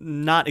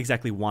 not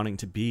exactly wanting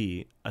to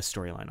be a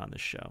storyline on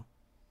this show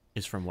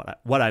is from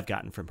what I've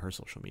gotten from her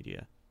social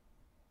media.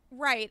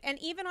 Right. And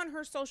even on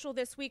her social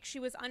this week, she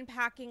was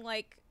unpacking,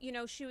 like, you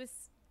know, she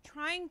was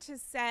trying to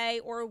say,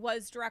 or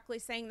was directly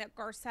saying, that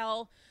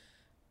Garcelle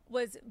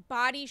was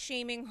body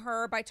shaming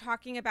her by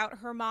talking about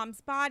her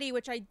mom's body,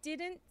 which I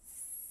didn't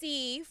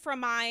see from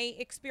my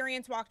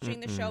experience watching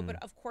the show.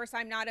 But of course,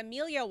 I'm not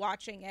Amelia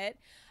watching it.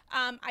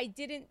 I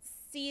didn't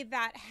see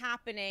that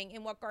happening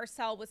in what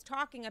Garcelle was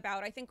talking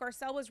about. I think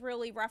Garcelle was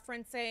really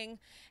referencing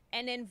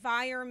an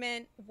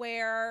environment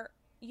where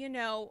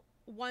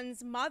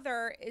one's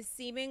mother is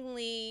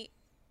seemingly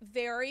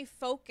very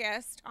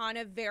focused on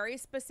a very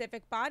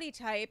specific body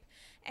type.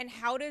 And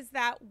how does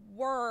that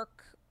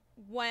work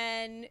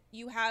when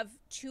you have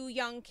two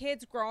young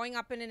kids growing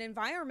up in an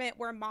environment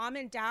where mom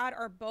and dad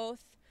are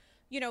both,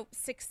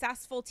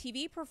 successful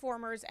TV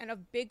performers, and a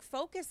big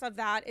focus of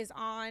that is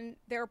on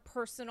their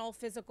personal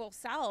physical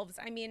selves?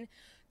 I mean,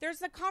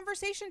 there's a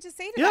conversation to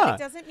say to that.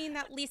 It doesn't mean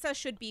that Lisa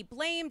should be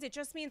blamed. It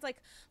just means, like,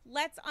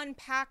 let's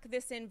unpack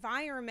this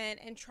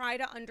environment and try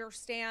to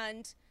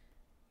understand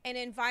an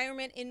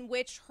environment in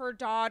which her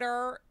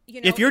daughter,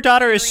 if your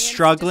daughter is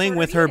struggling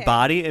with her eating.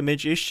 body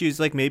image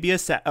issues, like, maybe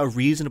a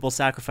reasonable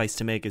sacrifice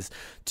to make is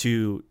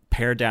to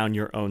pare down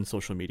your own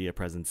social media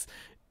presence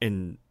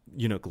in,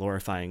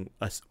 glorifying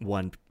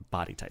one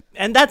body type.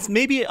 And that's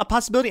maybe a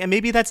possibility, and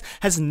maybe that's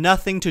has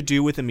nothing to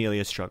do with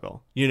Amelia's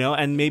struggle,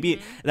 and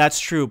maybe that's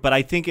true, but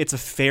I think it's a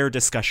fair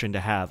discussion to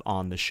have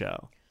on the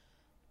show.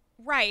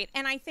 Right.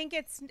 And I think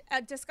it's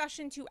a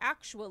discussion to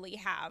actually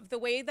have. The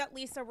way that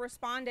Lisa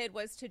responded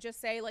was to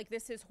just say, like,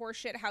 this is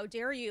horseshit, how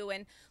dare you?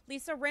 And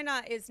Lisa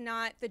Rinna is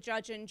not the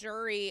judge and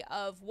jury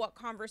of what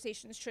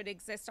conversations should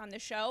exist on the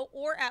show,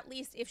 or at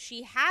least if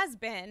she has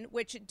been,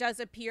 which it does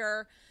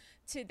appear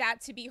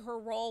to be her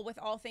role with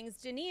all things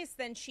Denise,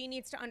 then she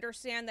needs to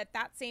understand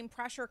that same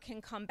pressure can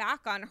come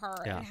back on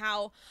her, and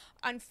how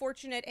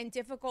unfortunate and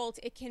difficult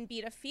it can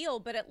be to feel.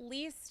 But at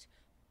least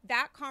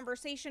that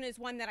conversation is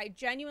one that I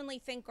genuinely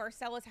think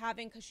Garcelle is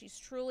having because she's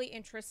truly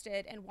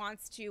interested and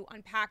wants to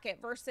unpack it,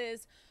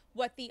 versus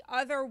what the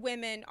other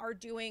women are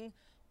doing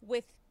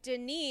with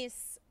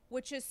Denise,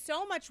 which is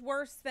so much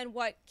worse than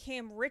what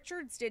Kim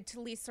Richards did to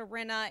Lisa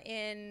Rinna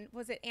in,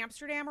 was it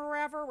Amsterdam or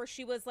wherever, where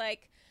she was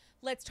like,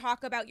 let's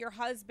talk about your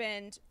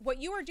husband.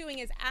 What you are doing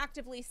is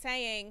actively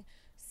saying,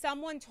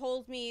 someone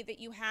told me that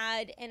you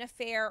had an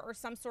affair or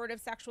some sort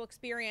of sexual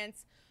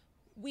experience.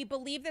 We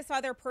believe this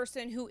other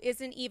person who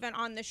isn't even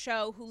on the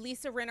show, who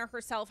Lisa Rinna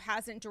herself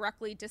hasn't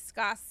directly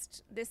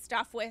discussed this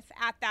stuff with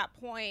at that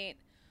point.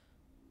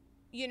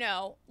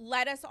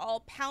 Let us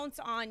all pounce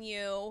on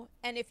you.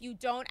 And if you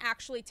don't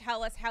actually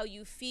tell us how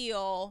you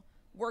feel,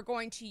 we're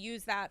going to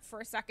use that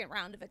for a second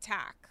round of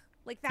attack.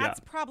 Like,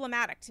 that's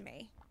problematic to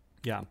me.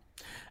 Yeah.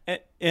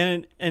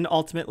 And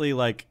ultimately,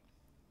 like,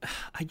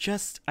 I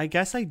guess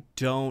I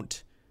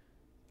don't,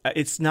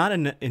 it's not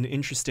an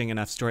interesting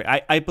enough story.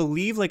 I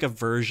believe, like, a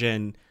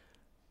version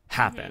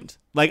happened.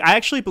 Like, I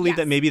actually believe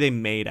that maybe they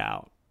made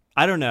out.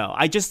 I don't know.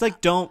 I just,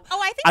 like, don't.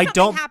 Oh, I think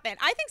something happened.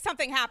 I think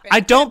something happened.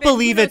 I don't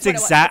believe it's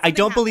exact. I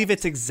don't believe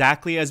it's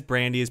exactly as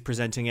Brandy is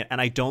presenting it,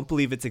 and I don't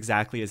believe it's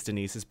exactly as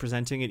Denise is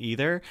presenting it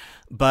either.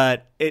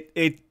 But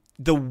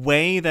the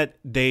way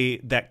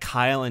that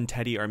Kyle and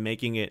Teddy are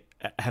making it,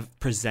 have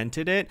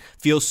presented it,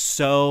 feels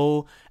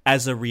so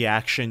as a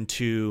reaction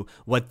to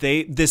what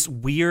this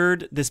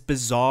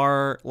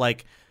bizarre,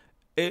 like,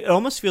 it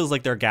almost feels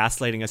like they're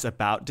gaslighting us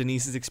about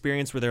Denise's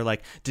experience, where they're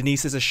like,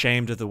 Denise is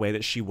ashamed of the way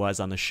that she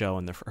was on the show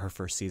in her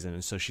first season,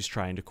 and so she's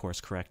trying to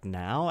course correct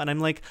now. And I'm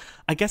like,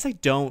 I guess I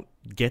don't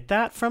get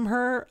that from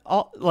her.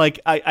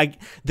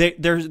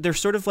 They're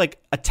sort of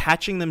like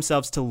attaching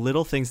themselves to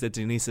little things that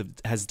Denise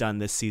has done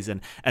this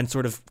season and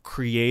sort of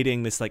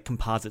creating this, like,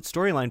 composite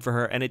storyline for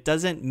her, and it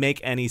doesn't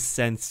make any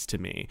sense to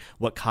me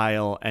what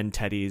Kyle and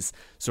Teddy's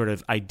sort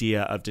of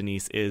idea of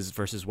Denise is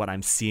versus what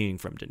I'm seeing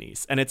from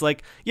Denise. And it's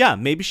like, yeah,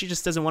 maybe she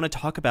just doesn't want to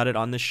talk about it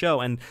on the show,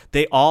 and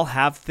they all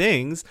have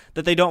things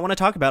that they don't want to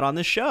talk about on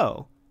the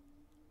show.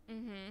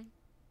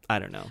 I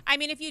don't know. I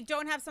mean, if you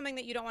don't have something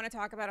that you don't want to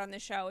talk about on the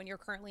show and you're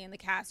currently in the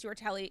cast, you're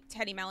Teddy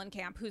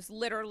Mellencamp, whose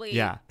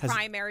literally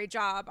primary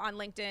job on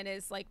LinkedIn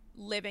is, like,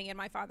 living in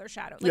my father's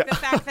shadow. Like, the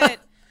fact that,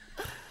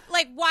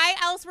 like, why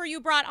else were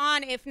you brought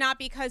on if not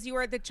because you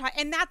were the child?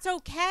 And that's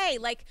okay.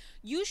 Like,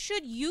 you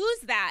should use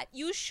that.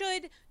 You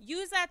should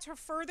use that to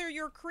further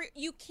your career.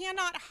 You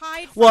cannot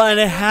hide from and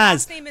it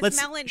has.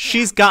 Mellencamp.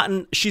 She's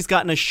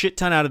gotten a shit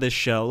ton out of this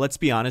show. Let's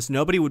be honest.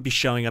 Nobody would be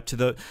showing up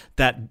to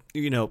that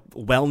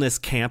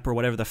wellness camp or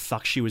whatever the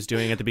fuck she was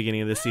doing at the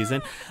beginning of the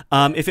season,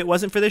 if it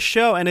wasn't for this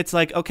show. And it's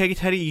like, okay,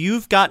 Teddy,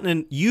 you've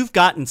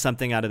gotten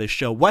something out of this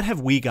show. What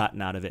have we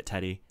gotten out of it,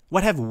 Teddy?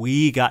 What have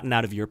we gotten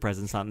out of your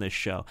presence on this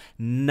show?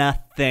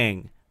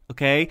 Nothing.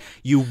 Okay?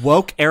 You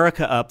woke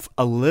Erica up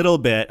a little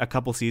bit a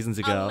couple seasons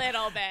ago. A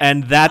little bit.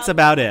 And that's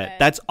about it.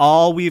 That's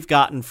all we've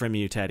gotten from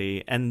you,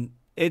 Teddy. And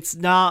it's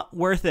not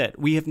worth it.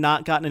 We have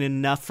not gotten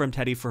enough from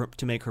Teddy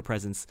to make her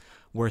presence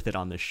worth it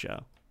on this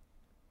show.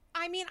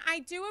 I mean, I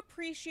do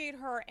appreciate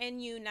her in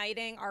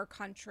uniting our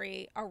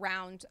country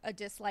around a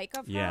dislike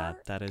of her. Yeah,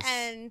 that is.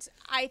 And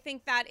I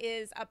think that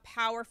is a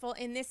powerful,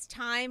 in this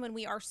time when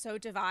we are so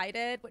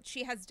divided, what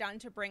she has done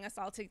to bring us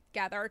all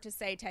together to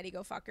say, Teddy,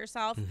 go fuck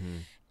yourself,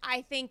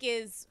 I think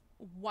is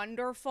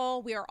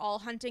wonderful. We are all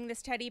hunting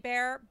this teddy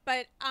bear.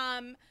 But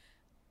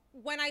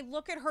when I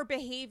look at her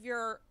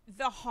behavior,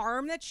 the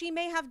harm that she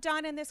may have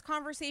done in this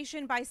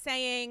conversation by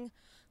saying,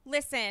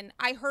 listen,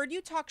 I heard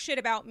you talk shit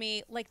about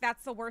me. Like,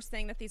 that's the worst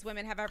thing that these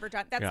women have ever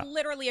done. That's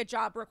literally a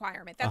job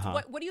requirement. That's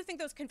what do you think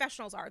those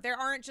confessionals are? There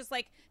aren't just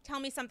like, tell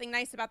me something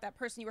nice about that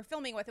person you were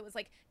filming with. It was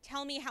like,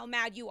 tell me how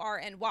mad you are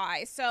and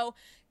why. So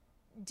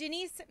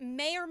Denise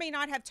may or may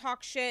not have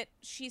talked shit.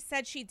 She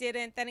said she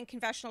didn't. Then in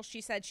confessional,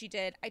 she said she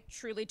did. I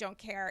truly don't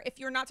care. If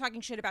you're not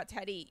talking shit about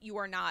Teddi, you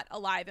are not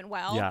alive and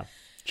well. Yeah.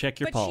 Check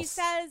your pulse. But she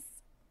says,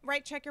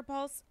 right, check your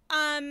pulse.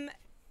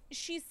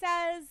 She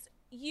says,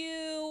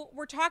 you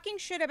were talking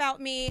shit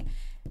about me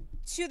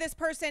to this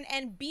person,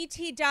 and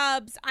BT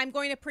dubs, I'm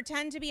going to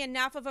pretend to be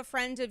enough of a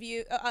friend of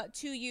you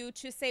to you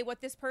to say what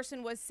this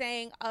person was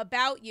saying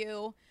about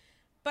you.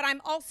 But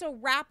I'm also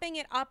wrapping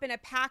it up in a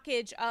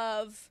package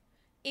of,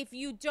 if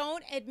you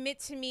don't admit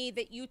to me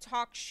that you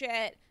talk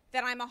shit,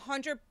 that I'm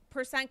 100%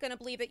 going to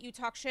believe that you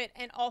talk shit,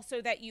 and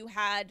also that you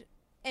had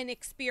an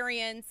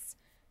experience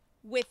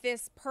with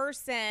this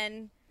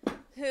person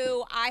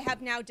who I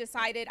have now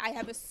decided I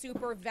have a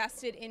super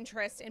vested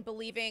interest in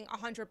believing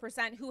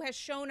 100%, who has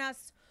shown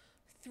us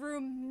through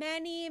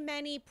many,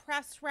 many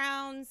press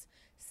rounds,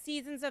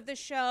 seasons of the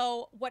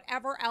show,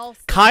 whatever else.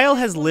 Kyle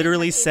has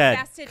literally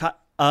said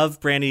of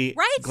Brandi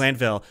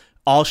Glanville,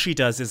 all she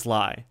does is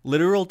lie.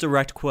 Literal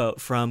direct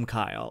quote from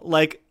Kyle.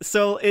 Like,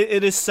 so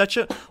it is such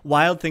a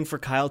wild thing for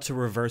Kyle to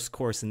reverse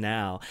course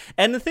now.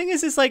 And the thing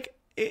is like,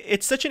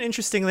 it's such an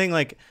interesting thing.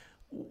 Like,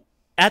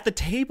 at the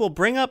table,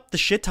 bring up the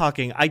shit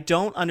talking. I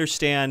don't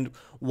understand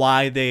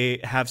why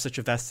they have such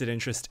a vested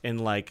interest in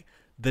like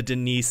the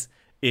Denise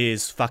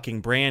is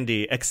fucking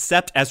Brandi,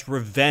 except as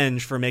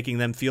revenge for making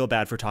them feel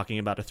bad for talking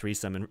about a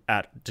threesome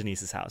at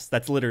Denise's house.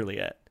 That's literally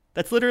it.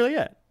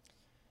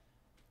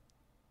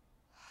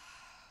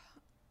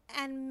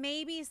 And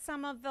maybe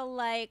some of the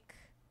like,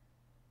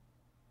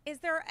 is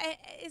there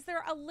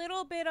a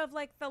little bit of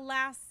like the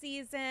last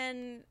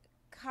season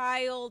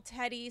Kyle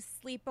Teddi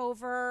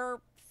sleepover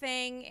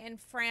thing in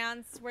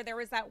France where there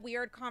was that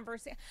weird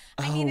conversation?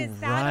 I mean, is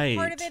that a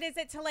part of it? Is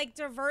it to like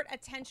divert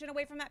attention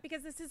away from that?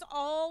 Because this is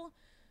all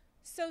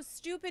so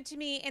stupid to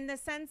me in the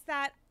sense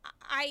that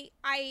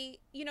I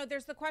you know,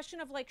 there's the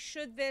question of like,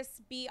 should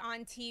this be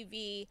on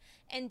TV,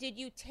 and did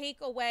you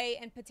take away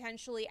and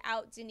potentially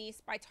out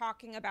Denise by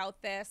talking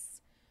about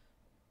this?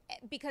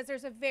 Because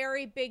there's a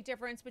very big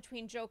difference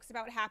between jokes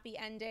about happy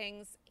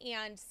endings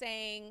and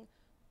saying,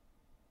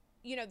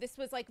 you know, this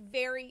was like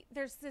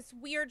there's this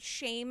weird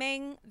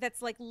shaming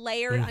that's like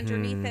layered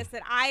underneath this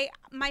that I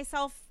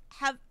myself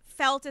have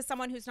felt as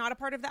someone who's not a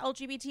part of the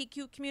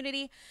LGBTQ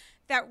community,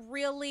 that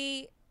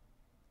really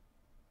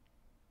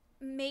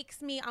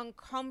makes me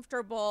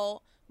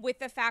uncomfortable with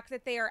the fact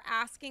that they are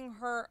asking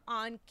her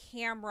on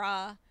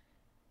camera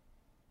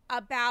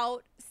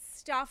about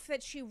stuff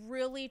that she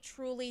really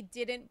truly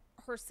didn't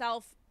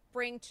herself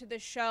bring to the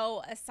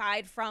show,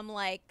 aside from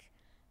like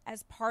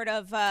as part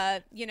of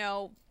you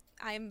know,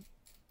 I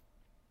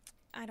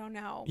don't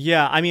know.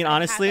 Yeah, I mean,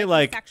 honestly, had,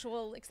 like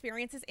sexual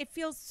experiences. It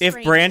feels strange.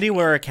 If Brandi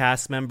were a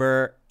cast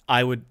member,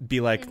 I would be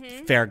like,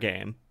 fair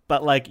game.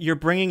 But like, you're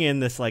bringing in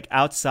this like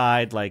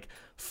outside like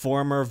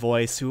former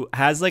voice who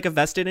has like a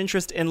vested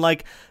interest in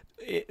like,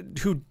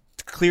 who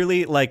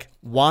clearly like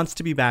wants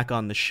to be back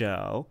on the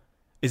show,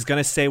 is going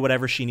to say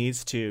whatever she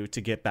needs to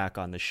get back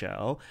on the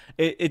show.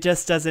 It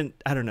just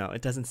doesn't, I don't know,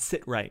 it doesn't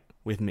sit right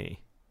with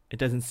me. It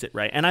doesn't sit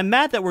right. And I'm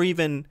mad that we're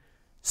even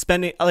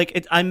spending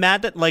like I'm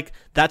mad that like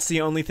that's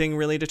the only thing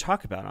really to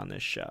talk about on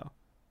this show.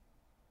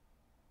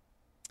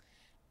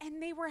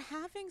 And they were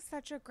having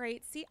such a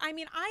great I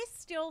mean, I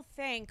still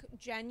think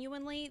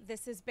genuinely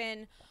this has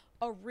been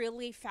a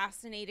really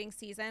fascinating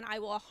season. I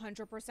will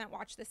 100%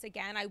 watch this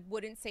again. I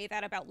wouldn't say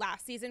that about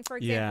last season, for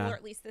example, or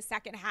at least the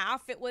second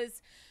half. It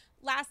was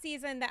last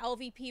season, the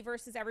LVP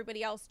versus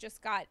everybody else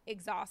just got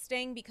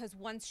exhausting because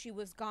once she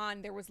was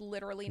gone, there was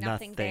literally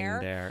nothing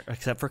there.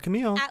 Except for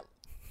Camille.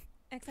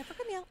 Except for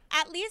Camille.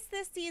 At least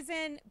this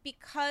season,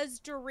 because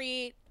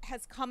Dorit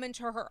has come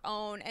into her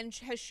own and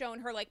has shown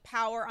her like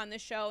power on the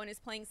show and is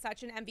playing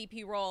such an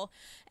MVP role,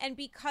 and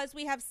because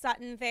we have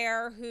Sutton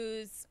there,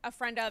 who's a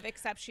friend of,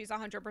 except she's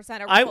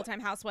 100% a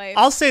full-time housewife.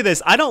 I'll say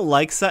this. I don't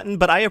like Sutton,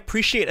 but I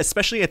appreciate,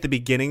 especially at the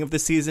beginning of the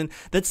season,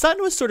 that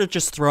Sutton was sort of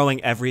just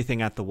throwing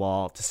everything at the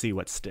wall to see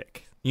what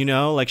stick. You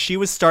know, like she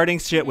was starting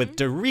shit with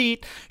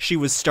Dorit. She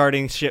was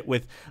starting shit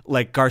with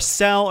like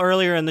Garcelle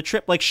earlier in the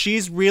trip. Like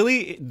she's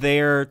really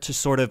there to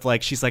sort of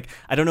like, she's like,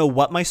 I don't know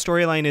what my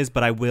storyline is,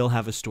 but I will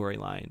have a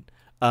storyline.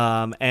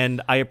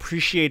 And I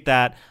appreciate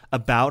that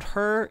about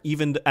her,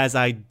 even as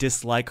I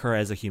dislike her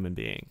as a human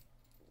being.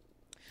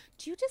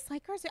 Do you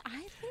dislike her?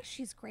 I think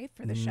she's great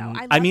for the show.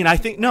 I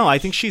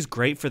think she's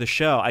great for the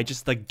show. I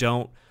just like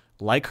don't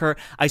like her.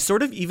 I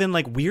sort of even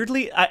like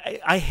weirdly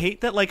I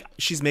hate that like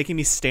she's making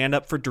me stand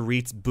up for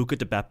Dorit's Buca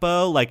de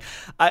Beppo. Like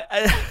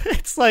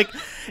it's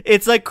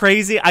like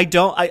crazy. I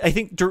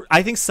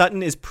think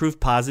Sutton is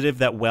proof positive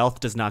that wealth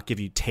does not give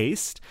you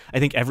taste. I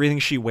think everything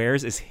she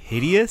wears is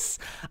hideous.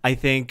 I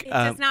think it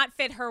does not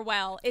fit her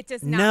well. It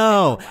does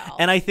not fit her well.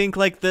 And I think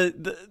like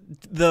the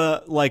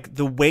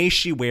way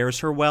she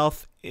wears her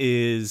wealth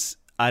is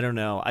I don't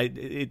know.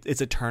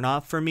 It's a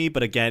turnoff for me,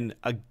 but again,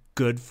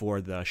 good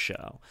for the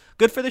show.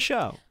 Good for the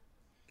show.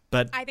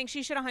 But I think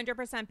she should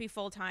 100% be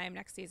full-time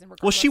next season.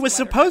 Well, she was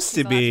of whether supposed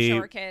she to still has be. show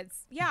her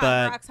kids. Yeah,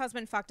 but- her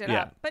ex-husband fucked it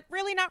yeah. up. But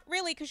really, not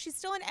really, because she's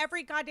still in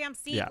every goddamn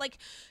scene. Yeah. Like,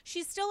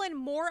 she's still in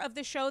more of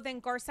the show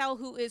than Garcelle,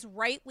 who is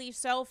rightly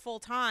so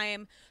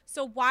full-time.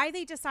 So why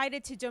they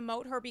decided to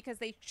demote her because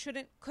they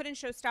couldn't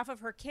show stuff of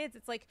her kids,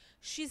 it's like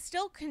she's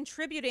still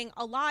contributing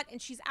a lot, and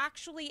she's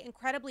actually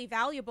incredibly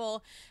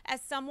valuable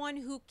as someone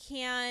who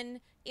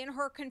can, in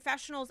her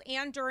confessionals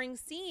and during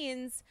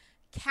scenes,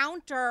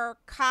 counter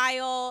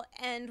Kyle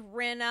and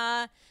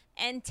Rinna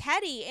and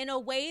Teddy in a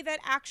way that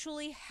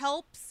actually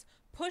helps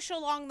push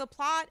along the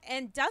plot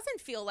and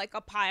doesn't feel like a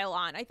pile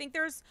on. I think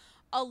there's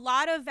a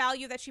lot of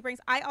value that she brings.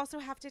 I also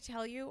have to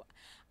tell you,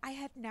 I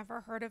had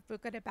never heard of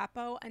Buca de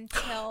Beppo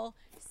until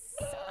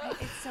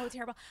it's so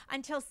terrible.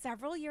 Until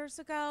several years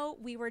ago,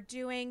 we were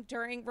during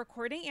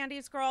recording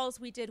Andy's Girls,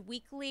 we did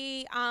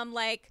weekly,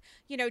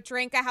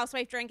 drink a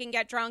housewife drink and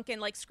get drunk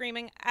and like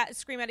scream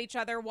at each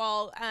other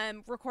while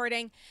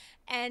recording.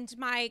 And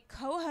my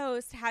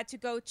co-host had to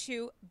go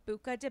to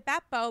Buca de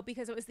Beppo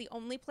because it was the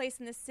only place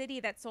in the city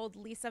that sold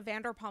Lisa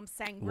Vanderpump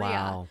Sangria,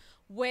 Wow.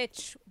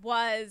 which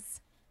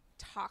was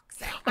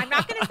toxic. I'm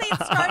not going to say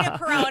it started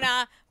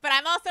Corona, but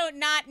I'm also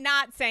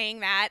not saying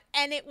that.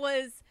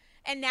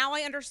 And now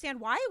I understand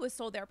why it was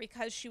sold there,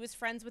 because she was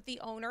friends with the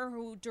owner,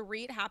 who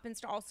Dorit happens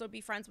to also be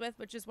friends with,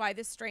 which is why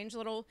this strange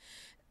little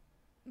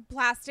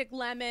plastic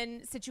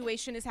lemon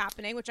situation is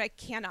happening, which I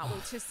cannot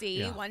wait to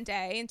see one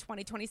day in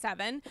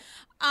 2027.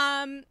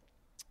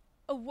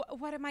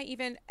 What am I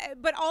even?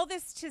 But all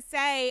this to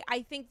say,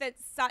 I think that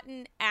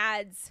Sutton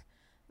adds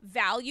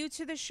value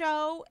to the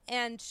show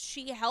and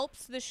she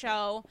helps the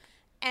show.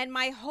 And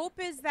my hope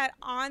is that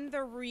on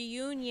the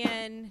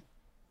reunion,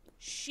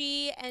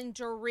 she and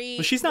Dorit.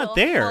 Well, she's not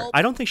there.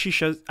 I don't think she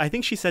shows. I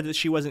think she said that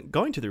she wasn't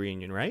going to the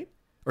reunion, right?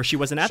 Or she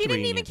wasn't at the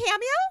reunion. She didn't even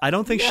cameo? I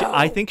don't think No.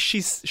 I think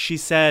she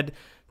said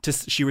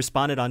she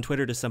responded on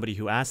Twitter to somebody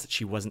who asked that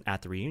she wasn't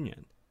at the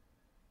reunion.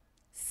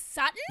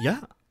 Sutton?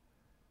 Yeah.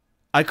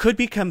 I could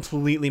be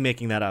completely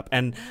making that up.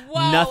 And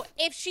Whoa,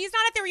 if she's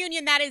not at the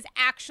reunion, that is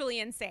actually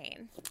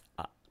insane.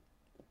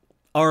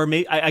 Or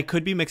maybe I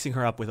could be mixing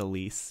her up with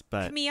Elise,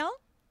 but Camille?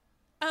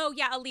 Oh,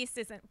 yeah, Elise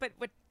isn't. But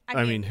what?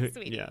 I mean,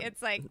 sweetie, yeah.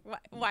 it's like,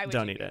 why would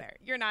Don't you eat be it. there?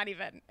 You're not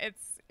even.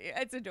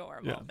 It's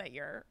adorable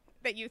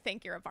that you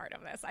think you're a part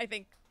of this. I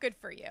think good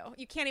for you.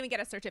 You can't even get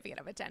a certificate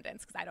of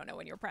attendance because I don't know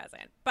when you're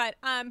present. But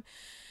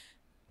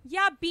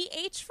yeah,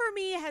 BH for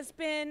me has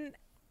been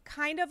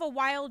kind of a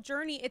wild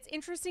journey. It's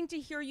interesting to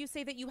hear you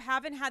say that you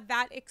haven't had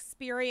that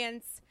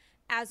experience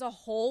as a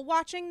whole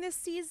watching this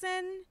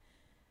season.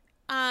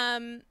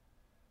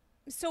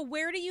 So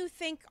where do you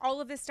think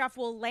all of this stuff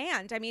will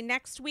land? I mean,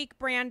 next week,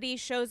 Brandi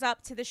shows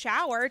up to the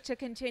shower to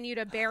continue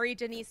to bury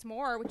Denise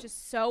Moore, which is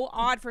so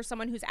odd for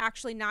someone who's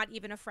actually not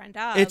even a friend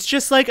of. it's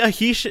just like a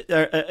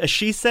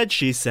she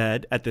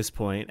said at this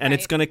point, and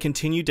it's Right. going to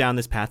continue down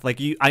this path.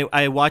 Like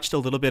I watched a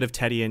little bit of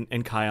Teddy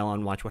and Kyle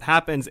on Watch What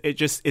Happens.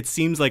 It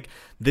seems like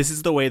this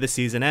is the way the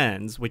season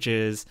ends, which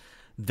is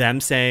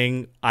them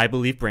saying, I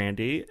believe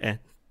Brandi,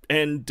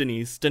 and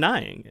Denise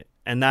denying it.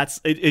 And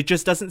it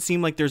just doesn't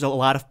seem like there's a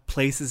lot of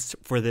places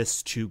for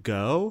this to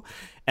go.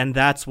 And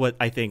that's what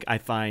I think I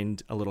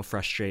find a little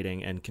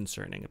frustrating and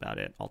concerning about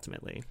it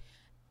ultimately.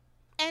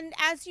 And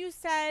as you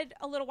said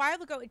a little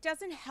while ago, it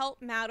doesn't help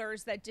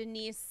matters that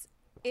Denise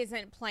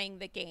isn't playing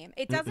the game.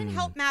 It doesn't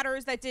help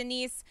matters that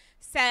Denise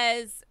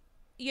says,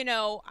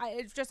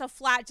 it's just a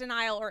flat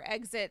denial or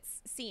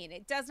exits scene.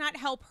 It does not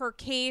help her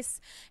case.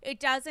 It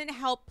doesn't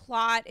help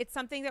plot. It's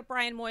something that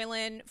Brian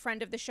Moylan,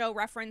 friend of the show,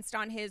 referenced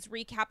on his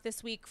recap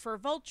this week for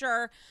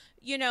Vulture.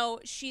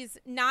 She's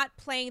not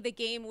playing the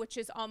game, which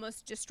is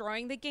almost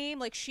destroying the game.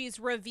 Like,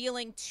 she's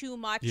revealing too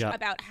much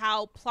about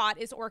how plot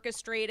is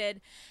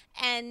orchestrated,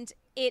 and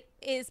it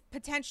is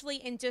potentially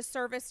in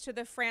disservice to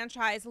the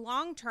franchise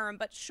long term,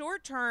 but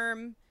short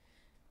term,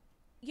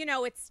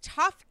 it's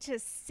tough to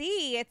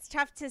see. It's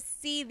tough to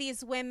see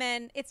these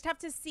women. It's tough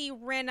to see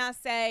Rinna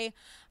say,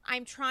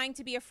 I'm trying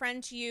to be a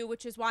friend to you,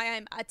 which is why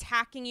I'm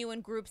attacking you in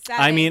group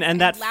settings. I mean,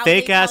 and that loudly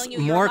fake ass, telling you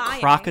more you're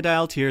lying.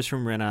 crocodile tears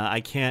from Rinna. I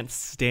can't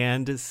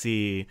stand to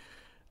see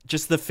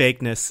just the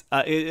fakeness.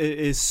 It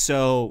is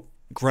so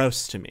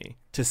gross to me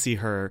to see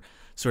her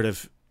sort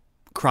of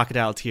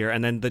crocodile tear.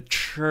 And then the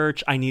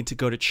church, I need to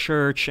go to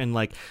church, and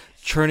like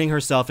turning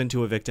herself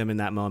into a victim in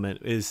that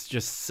moment is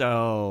just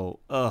so,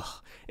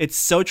 It's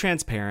so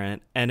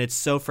transparent, and it's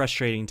so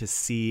frustrating to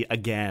see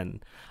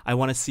again. I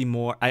want to see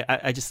more.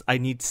 I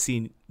need to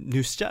see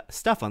new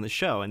stuff on the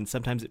show, and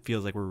sometimes it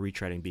feels like we're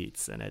retreading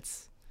beats, and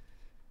it's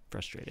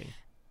frustrating.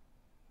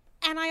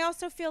 And I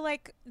also feel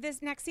like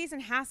this next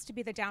season has to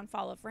be the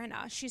downfall of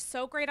Rinna. She's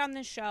so great on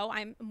this show.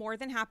 I'm more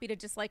than happy to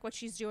dislike what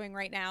she's doing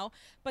right now,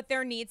 but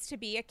there needs to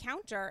be a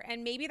counter.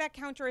 And maybe that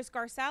counter is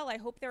Garcelle. I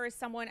hope there is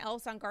someone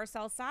else on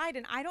Garcelle's side.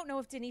 And I don't know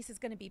if Denise is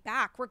going to be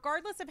back.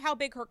 Regardless of how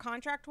big her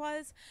contract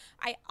was,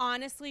 I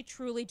honestly,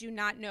 truly do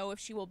not know if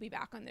she will be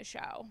back on the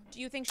show. Do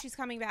you think she's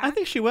coming back? I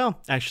think she will,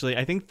 actually.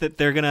 I think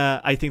they're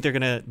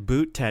gonna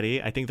boot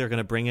Teddy. I think they're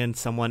gonna bring in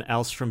someone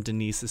else from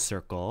Denise's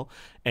circle,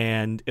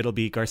 and it'll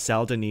be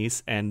Garcelle,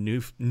 Denise, and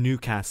new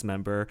cast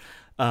member,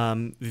 Kyle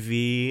and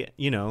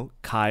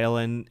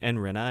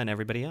Rinna and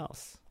everybody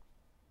else.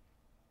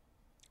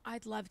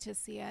 I'd love to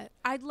see it.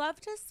 I'd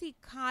love to see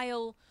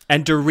Kyle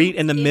and Dorit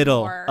in the middle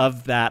more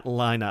of that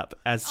lineup,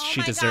 as Oh she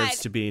my deserves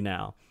God. to be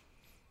now.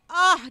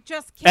 Oh,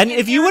 just kidding. And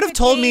if you would have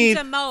told me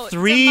Demote,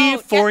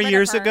 3-4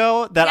 years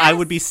ago that I Yes.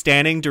 would be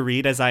standing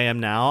Dorit as I am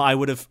now, I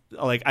would have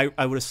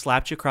I would have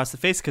slapped you across the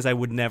face, because I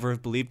would never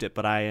have believed it.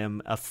 But I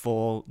am a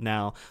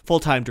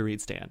full-time Dorit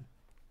stan.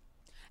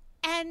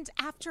 And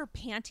after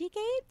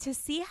Pantygate, to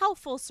see how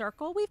full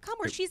circle we've come,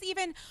 where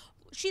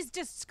she's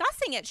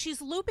discussing it.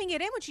 She's looping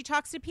it in when she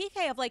talks to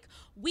PK of like,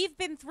 we've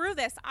been through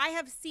this. I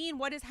have seen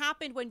what has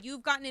happened when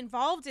you've gotten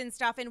involved in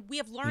stuff, and we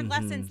have learned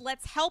lessons.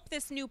 Let's help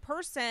this new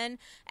person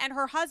and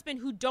her husband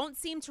who don't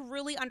seem to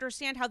really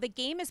understand how the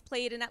game is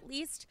played, and at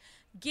least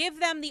give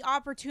them the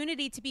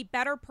opportunity to be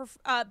better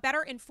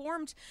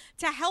informed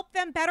to help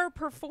them better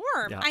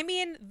perform. Yeah. I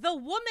mean, the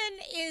woman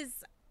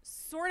is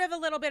sort of a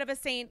little bit of a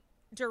Saint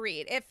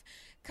Dorit. If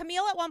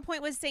Camille at one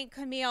point was Saint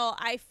Camille,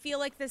 I feel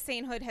like the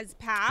sainthood has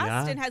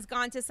passed and has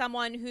gone to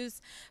someone who's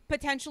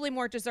potentially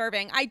more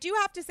deserving. I do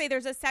have to say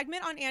there's a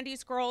segment on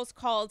Andy's Girls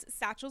called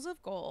Satchels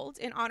of Gold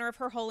in honor of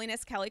Her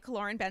Holiness Kelly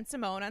Kaloran Ben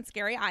Simone on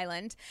Scary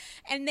Island.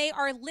 And they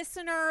are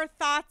listener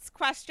thoughts,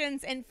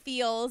 questions, and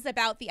feels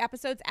about the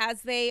episodes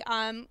as they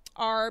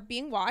are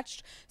being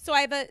watched. So I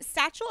have a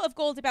Satchel of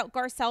Gold about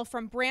Garcelle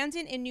from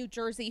Brandon in New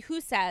Jersey,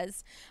 who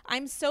says,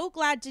 "I'm so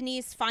glad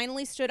Denise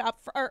finally stood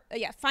up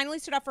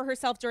for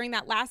herself during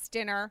that last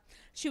dinner.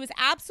 She was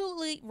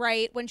absolutely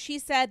right when she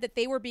said that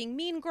they were being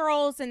mean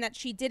girls and that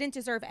she didn't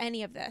deserve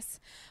any of this.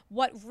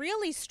 What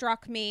really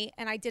struck me,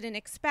 and I didn't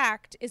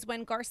expect, is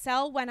when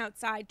Garcelle went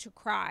outside to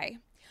cry.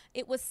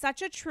 It was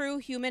such a true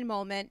human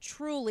moment,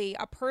 truly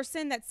a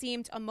person that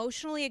seemed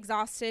emotionally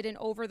exhausted and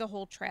over the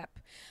whole trip.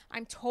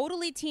 I'm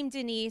totally team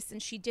Denise,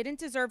 and she didn't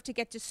deserve to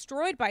get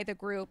destroyed by the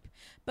group,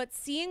 but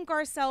seeing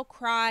Garcelle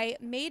cry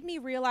made me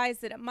realize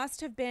that it must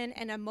have been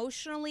an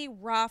emotionally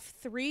rough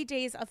 3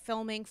 days of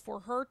filming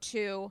for her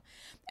too,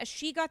 as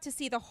she got to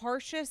see the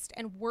harshest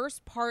and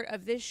worst part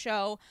of this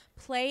show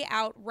play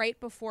out right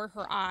before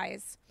her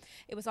eyes.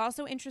 It was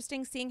also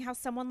interesting seeing how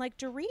someone like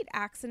Dorit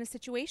acts in a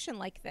situation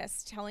like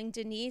this, telling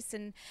Denise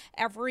and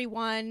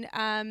everyone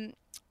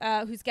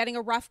who's getting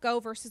a rough go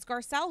versus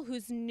Garcelle,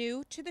 who's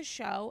new to the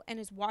show and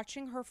is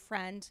watching her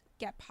friend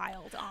get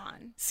piled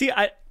on." See,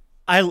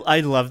 I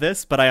love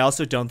this, but I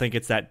also don't think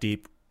it's that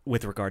deep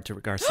with regard to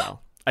Garcelle.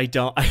 I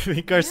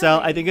think Garcelle,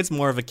 Really? I think it's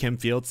more of a Kim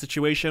Fields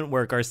situation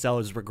where Garcelle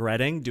is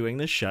regretting doing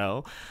the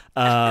show.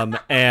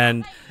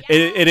 And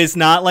it is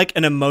not like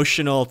an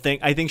emotional thing.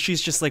 I think she's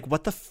just like,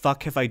 what the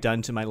fuck have I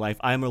done to my life?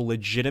 I'm a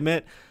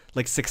legitimate,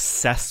 like,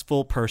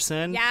 successful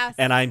person. Yes.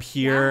 And I'm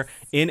here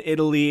Yes. in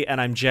Italy, and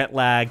I'm jet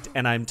lagged,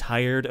 and I'm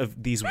tired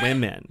of these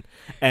women.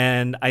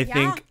 And I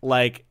think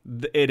like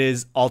it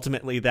is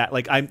ultimately that,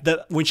 like,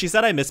 when she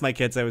said I miss my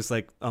kids, I was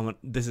like, oh,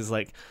 this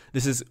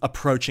is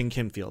approaching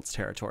Kim Fields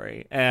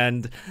territory,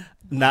 and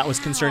that was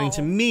concerning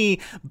to me.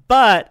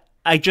 But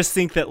I just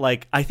think that,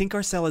 like, I think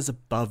Garcelle is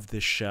above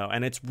this show,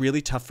 and it's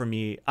really tough for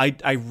me.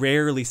 I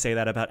rarely say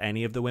that about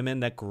any of the women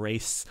that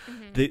grace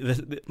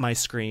my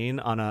screen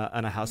on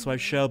a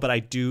Housewives show, but I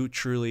do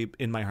truly,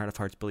 in my heart of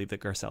hearts, believe that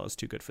Garcelle is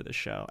too good for this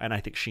show, and I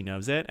think she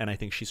knows it, and I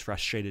think she's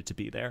frustrated to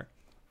be there.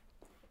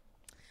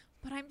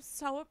 But I'm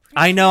so appreciative.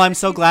 I know. I'm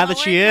so she's glad that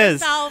she lowering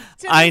is. herself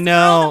to I this know.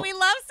 girl that we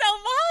love so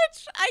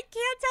much. I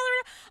can't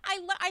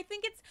tell her. I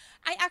think it's.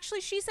 I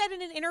actually, she said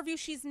in an interview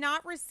she's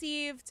not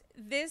received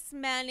this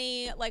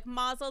many like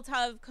Mazel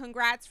Tov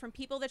congrats from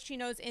people that she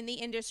knows in the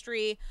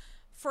industry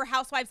for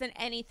Housewives than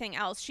anything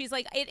else. She's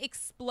like, it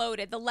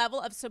exploded. The level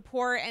of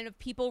support and of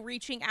people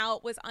reaching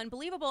out was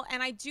unbelievable.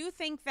 And I do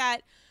think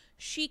that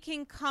she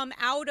can come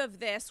out of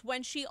this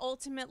when she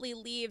ultimately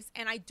leaves,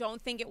 and I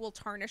don't think it will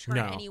tarnish her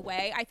in any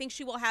way. I think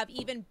she will have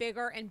even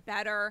bigger and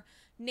better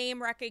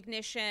name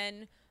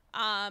recognition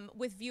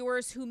with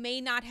viewers who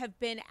may not have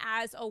been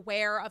as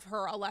aware of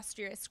her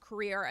illustrious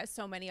career as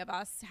so many of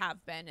us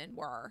have been and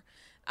were.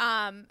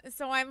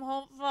 So I'm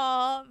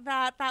hopeful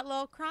that that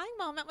little crying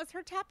moment was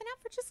her tapping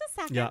out for just a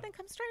second and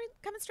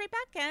coming straight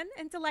back in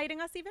and delighting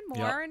us even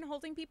more and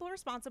holding people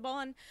responsible.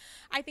 And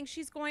I think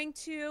she's going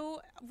to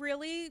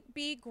really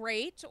be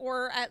great,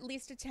 or at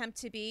least attempt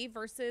to be,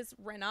 versus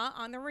Rinna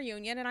on the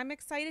reunion. And I'm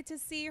excited to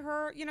see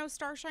her,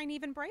 star shine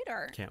even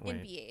brighter in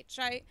BH.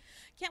 I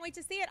can't wait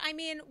to see it. I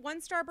mean,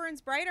 one star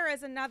burns brighter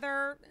as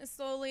another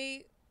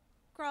slowly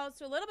crawls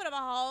to a little bit of a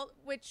halt,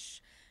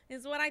 which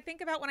is what I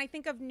think about when I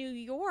think of New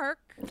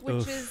York,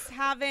 which is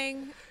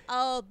having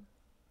a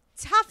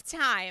tough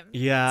time.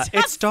 Yeah,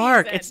 Tough it's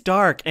dark. season. It's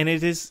dark, and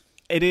it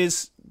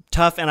is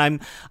tough.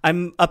 And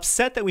I'm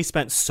upset that we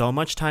spent so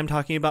much time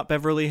talking about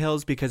Beverly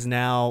Hills, because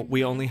now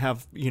we only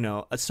have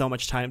so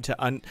much time to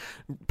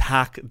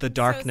unpack the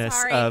darkness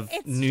sorry. of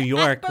It's New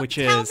York, but which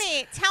tell is.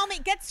 Tell me,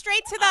 get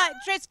straight to the.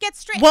 Just get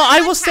straight. Well,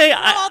 I will unpack, say throw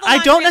all the I laundry don't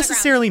on the ground.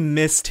 necessarily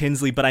miss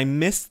Tinsley, but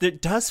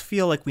it does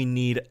feel like we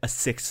need a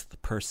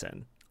sixth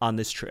person on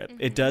this trip.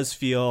 It does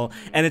feel,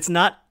 and it's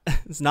not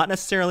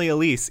necessarily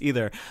Elise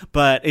either,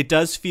 but it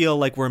does feel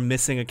like we're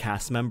missing a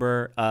cast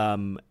member.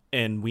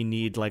 And we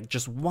need like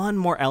just one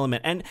more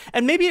element,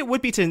 and maybe it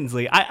would be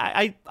Tinsley.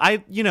 I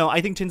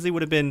think Tinsley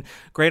would have been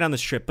great on this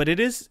trip, but it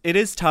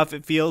is tough.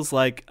 It feels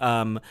like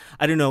I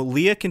don't know.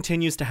 Leah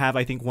continues to have,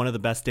 I think, one of the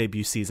best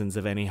debut seasons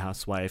of any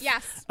housewife.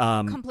 Yes,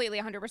 completely,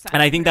 100%.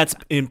 And I think that's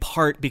in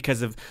part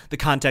because of the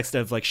context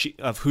of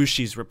of who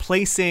she's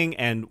replacing,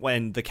 and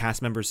when the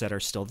cast members that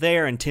are still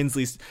there, and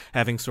Tinsley's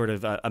having sort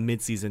of a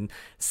mid-season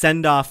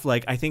send-off.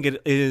 Like, I think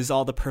it is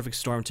all the perfect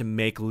storm to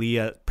make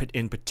Leah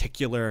in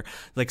particular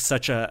like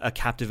such a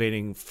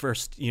captivating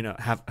first,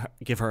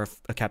 give her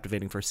a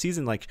captivating first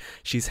season like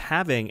she's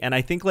having. And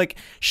I think like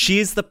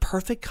she's the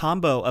perfect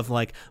combo of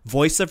like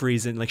voice of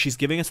reason. Like, she's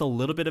giving us a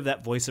little bit of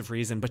that voice of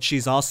reason, but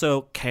she's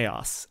also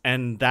chaos,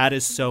 and that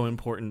is so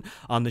important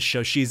on the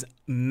show. She's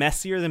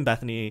messier than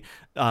Bethany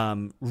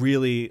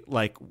really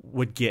like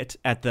would get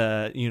at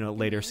the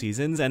later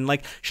seasons, and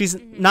like she's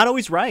not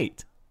always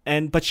right,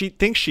 but she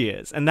thinks she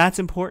is, and that's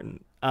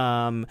important.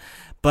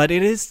 But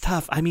it is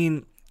tough. I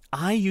mean,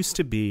 I used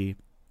to be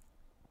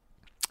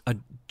a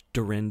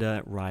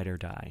Dorinda ride or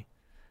die.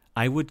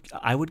 I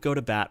would go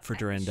to bat for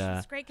Dorinda. She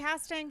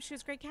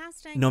was great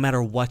casting. No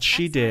matter what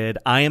she did.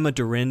 I am a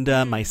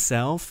Dorinda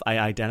myself. I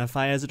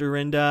identify as a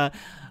Dorinda.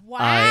 Wow.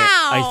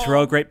 I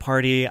throw a great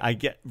party. I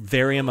get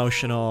very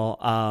emotional.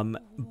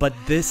 But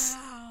this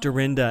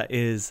Dorinda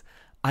is,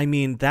 I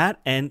mean,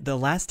 the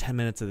last 10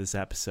 minutes of this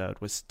episode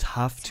was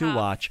tough to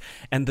watch.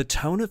 And the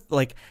tone of,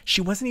 like,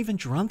 she wasn't even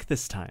drunk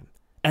this time.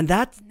 And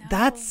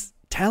that's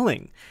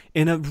telling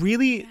in a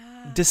really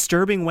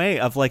disturbing way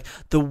of like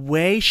the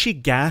way she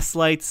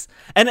gaslights.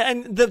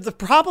 And the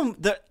problem,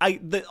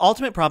 the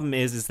ultimate problem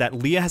is that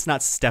Leah has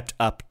not stepped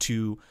up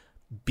to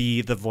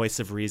be the voice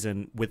of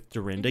reason with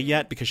Dorinda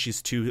yet, because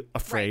she's too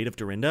afraid of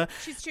Dorinda.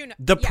 She's too.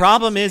 The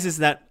problem is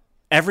that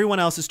everyone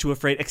else is too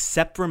afraid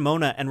except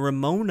Ramona. And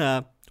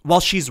Ramona,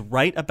 while she's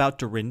right about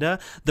Dorinda,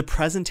 the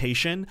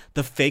presentation,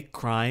 the fake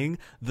crying,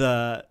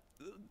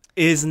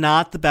 is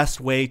not the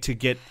best way to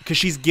get, because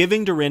she's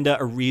giving Dorinda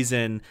a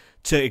reason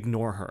to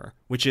ignore her,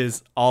 which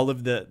is all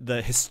of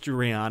the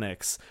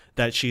histrionics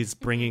that she's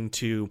bringing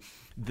to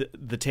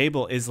the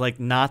table is like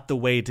not the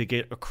way to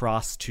get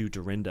across to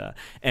Dorinda.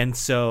 And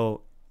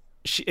so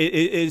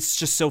it's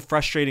just so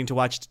frustrating to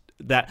watch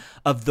that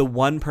of the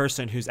one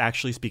person who's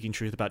actually speaking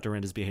truth about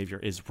Dorinda's behavior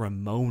is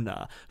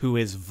Ramona, who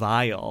is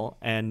vile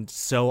and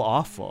so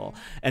awful.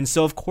 And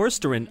so of course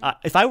Dorinda,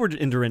 if I were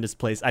in Dorinda's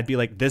place, I'd be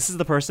like, this is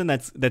the person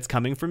that's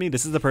coming for me.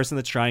 This is the person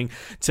that's trying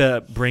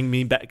to bring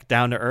me back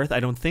down to earth.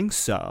 I don't think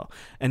so.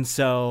 And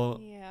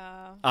so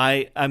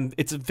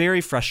it's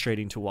very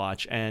frustrating to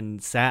watch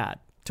and sad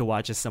to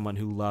watch as someone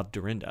who loved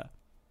Dorinda.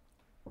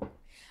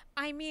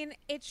 I mean,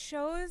 it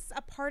shows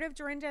a part of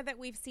Dorinda that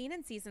we've seen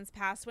in seasons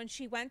past, when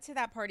she went to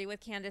that party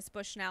with Candace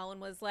Bushnell and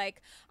was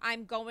like,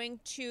 I'm going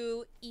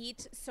to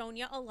eat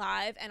Sonia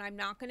alive, and I'm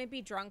not going to be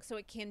drunk so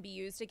it can be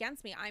used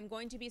against me. I'm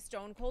going to be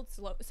stone cold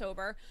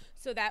sober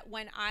so that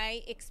when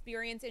I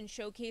experience and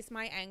showcase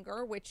my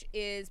anger, which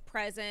is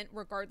present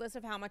regardless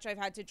of how much I've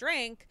had to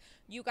drink,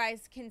 you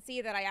guys can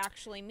see that I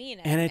actually mean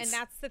it. And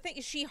that's the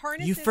thing. She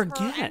harnesses her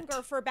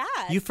anger for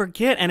bad. You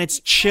forget, and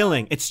it's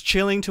chilling. It's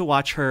chilling to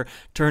watch her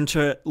turn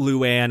to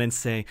Luann and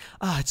say,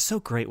 oh, it's so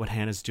great what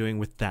Hannah's doing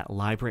with that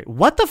library.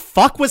 What the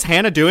fuck was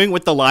Hannah doing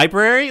with the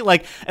library?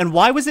 Like, and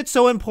why was it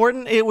so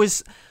important? It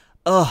was,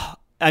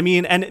 I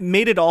mean, and it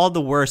made it all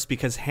the worse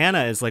because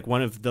Hannah is like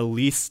one of the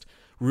least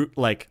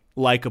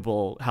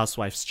likable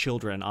housewives'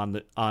 children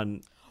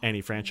on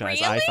any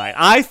franchise. Really?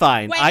 I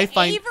find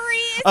Avery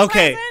is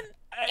okay. present?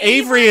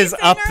 Avery is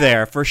up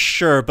there for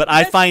sure, but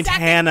I find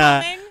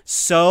Hannah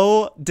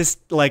so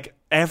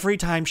every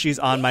time she's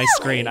on my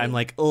screen, I'm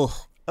like, ugh,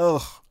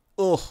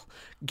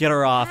 get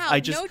her off. Wow,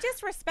 no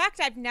disrespect.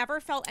 I've never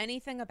felt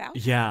anything about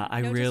her. Yeah,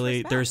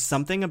 Disrespect. there's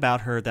something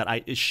about her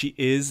that she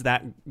is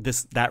that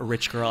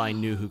rich girl I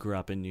knew who grew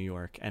up in New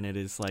York, and it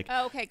is like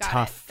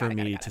tough for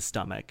me to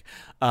stomach.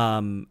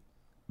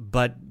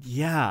 But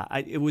yeah,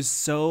 it was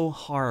so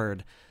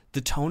hard.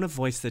 The tone of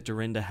voice that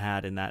Dorinda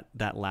had in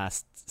that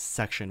last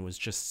section was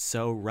just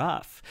so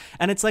rough.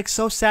 And it's like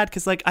so sad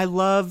because like I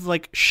love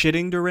like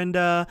shitting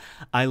Dorinda.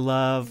 I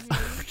love,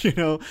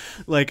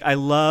 I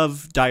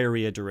love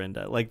diarrhea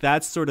Dorinda. Like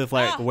that's sort of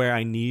like where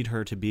I need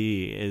her to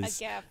be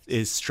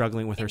is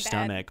struggling with her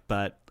stomach.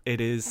 But it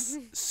is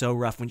so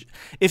rough.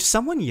 If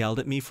someone yelled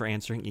at me for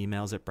answering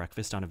emails at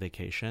breakfast on a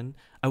vacation,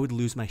 I would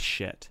lose my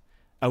shit.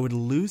 I would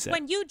lose it.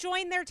 When you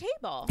joined their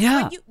table.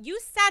 Yeah. When you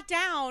sat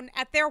down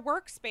at their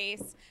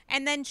workspace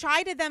and then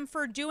chided them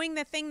for doing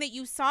the thing that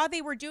you saw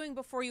they were doing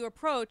before you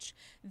approach,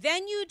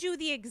 then you do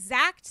the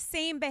exact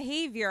same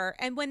behavior.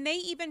 And when they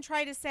even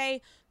try to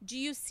say, do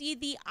you see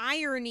the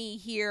irony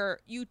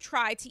here? You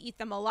try to eat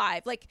them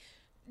alive. Like,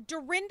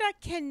 Dorinda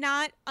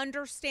cannot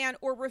understand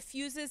or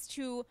refuses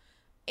to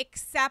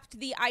accept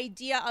the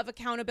idea of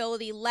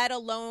accountability, let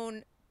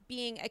alone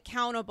being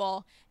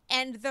accountable.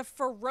 And the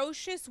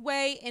ferocious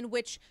way in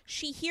which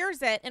she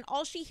hears it, and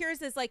all she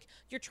hears is like,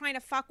 you're trying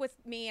to fuck with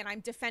me and I'm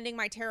defending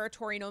my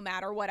territory no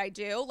matter what I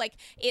do. Like,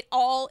 it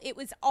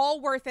was all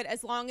worth it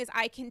as long as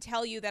I can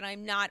tell you that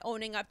I'm not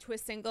owning up to a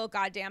single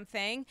goddamn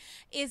thing,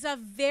 is a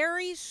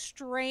very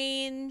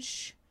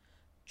strange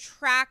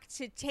track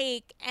to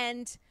take.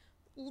 And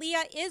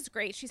Leah is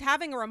great. She's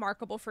having a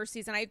remarkable first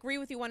season. I agree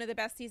with you, one of the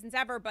best seasons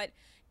ever, but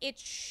it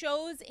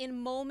shows in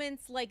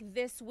moments like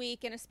this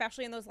week, and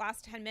especially in those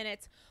last 10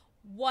 minutes,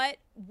 what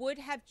would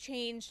have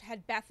changed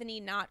had Bethany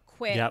not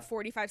quit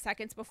 45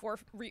 seconds before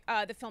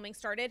the filming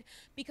started,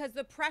 because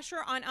the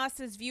pressure on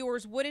us as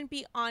viewers wouldn't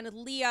be on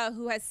Leah,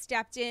 who has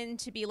stepped in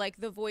to be like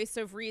the voice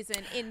of reason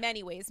in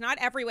many ways, not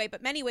every way,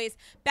 but many ways.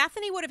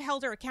 Bethany would have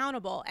held her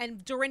accountable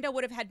and Dorinda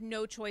would have had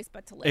no choice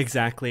but to listen.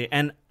 Exactly.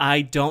 And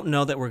I don't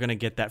know that we're going to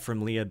get that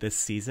from Leah this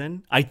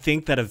season. I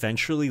think that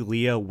eventually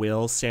Leah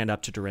will stand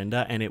up to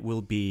Dorinda and it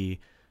will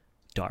be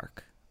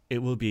dark.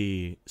 It will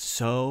be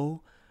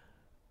so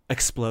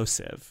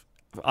explosive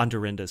on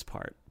Dorinda's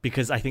part,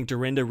 because I think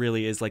Dorinda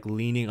really is like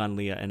leaning on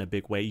Leah in a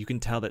big way. You can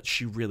tell that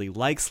she really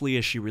likes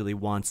Leah. She really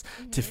wants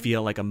to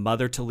feel like a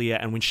mother to Leah.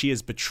 And when she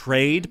is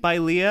betrayed by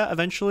Leah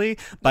eventually,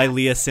 by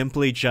Leah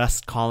simply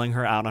just calling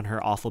her out on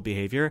her awful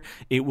behavior,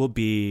 it will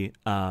be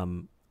a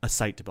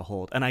sight to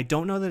behold. And I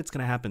don't know that it's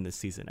going to happen this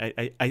season.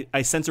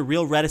 I sense a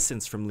real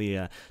reticence from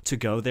Leah to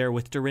go there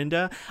with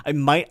Dorinda.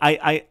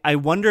 I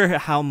wonder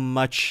how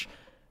much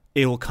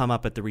it will come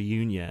up at the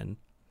reunion.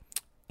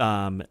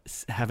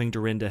 Having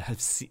Dorinda have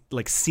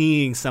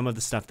seeing some of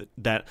the stuff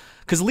that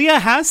because Leah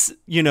has,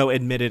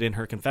 admitted in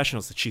her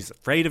confessionals that she's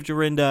afraid of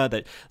Dorinda,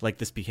 that like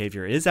this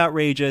behavior is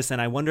outrageous. And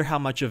I wonder how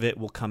much of it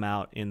will come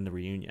out in the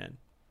reunion.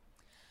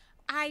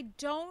 I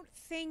don't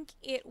think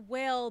it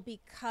will,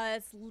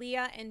 because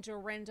Leah and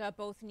Dorinda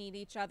both need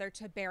each other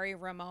to bury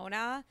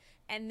Ramona,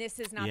 and this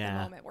is not the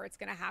moment where it's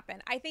going to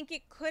happen. I think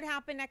it could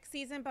happen next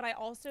season, but I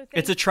also think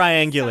it's a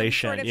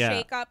triangulation. Some sort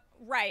of shakeup,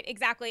 right?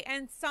 Exactly,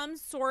 and some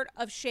sort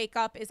of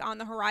shakeup is on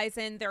the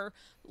horizon. They're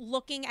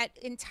looking at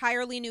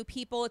entirely new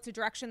people. It's a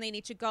direction they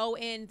need to go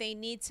in. They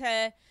need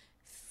to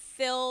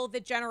fill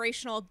the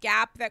generational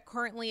gap that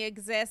currently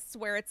exists,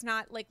 where it's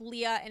not like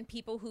Leah and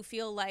people who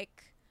feel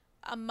like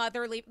a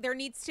motherly. There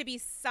needs to be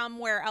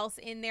somewhere else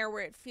in there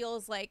where it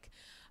feels like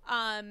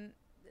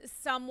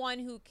someone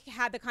who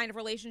had the kind of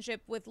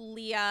relationship with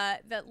Leah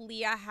that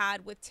Leah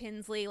had with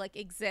Tinsley like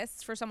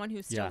exists for someone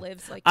who still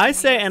lives like I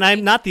say, and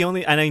I'm not the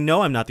only, and I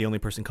know I'm not the only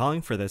person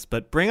calling for this,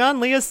 but bring on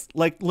Leah's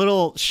like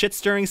little shit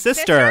stirring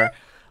sister.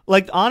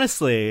 Like,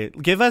 honestly,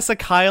 give us a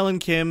Kyle and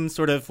Kim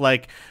sort of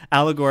like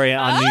allegory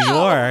on New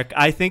York.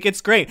 I think it's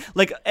great.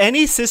 Like,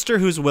 any sister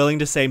who's willing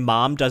to say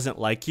mom doesn't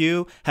like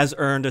you has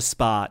earned a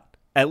spot,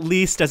 at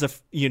least as a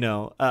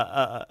earned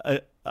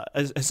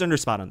a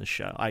spot on the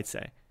show, I'd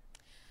say.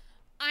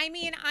 I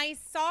mean, I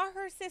saw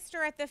her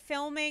sister at the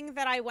filming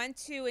that I went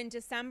to in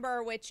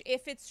December, which,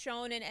 if it's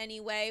shown in any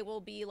way,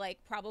 will be like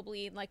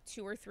probably like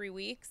 2 or 3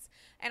 weeks.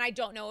 And I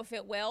don't know if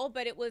it will,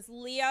 but it was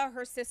Leah,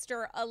 her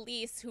sister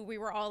Elise, who we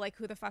were all like,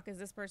 who the fuck is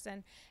this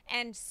person?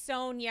 And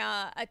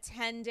Sonia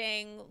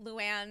attending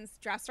Luann's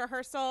dress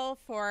rehearsal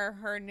for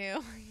her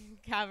new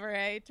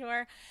cabaret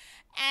tour.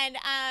 And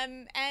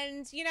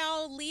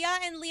Leah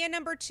and Leah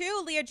number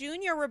 2, Leah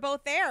Jr. were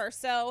both there.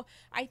 So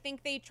I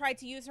think they tried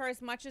to use her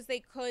as much as they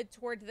could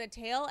toward the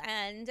tail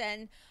end.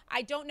 And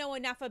I don't know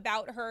enough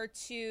about her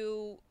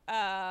to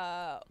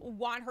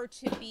want her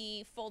to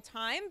be full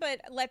time,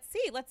 but let's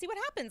see what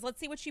happens. Let's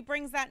see what she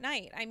brings that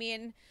night. I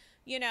mean,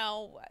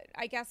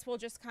 I guess we'll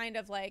just kind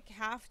of like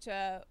have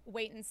to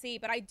wait and see.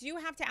 But I do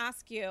have to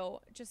ask you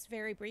just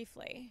very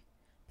briefly,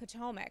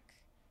 Potomac,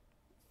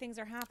 things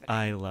are happening.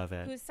 I love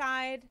it. Whose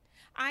side?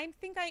 I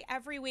think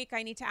every week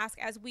I need to ask,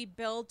 as we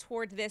build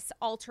toward this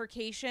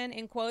altercation,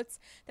 in quotes,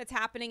 that's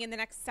happening in the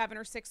next 7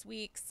 or 6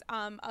 weeks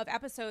of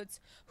episodes,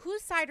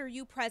 whose side are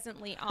you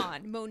presently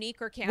on,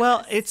 Monique or Candace?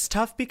 Well, it's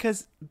tough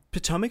because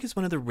Potomac is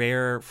one of the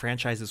rare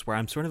franchises where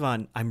I'm sort of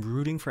I'm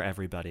rooting for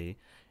everybody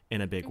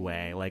in a big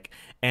way. Like,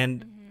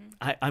 and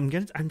I'm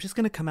just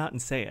gonna come out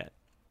and say it.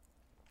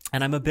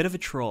 And I'm a bit of a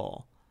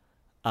troll.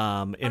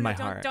 In my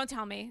heart. Don't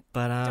tell me.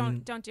 But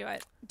don't do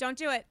it. Don't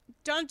do it.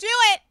 Don't do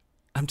it.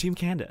 I'm Team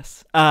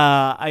Candace.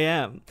 I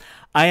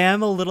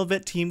am a little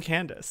bit Team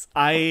Candace.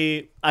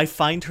 I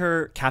find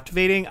her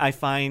captivating. I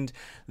find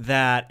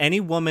that any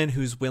woman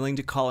who's willing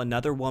to call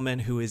another woman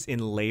who is in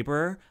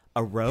labor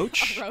a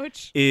roach,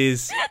 roach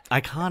is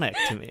iconic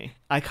to me.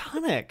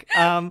 Iconic.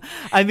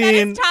 I mean, that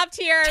is top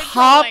tier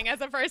trolling as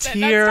a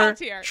person. That's top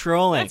tier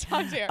trolling. That's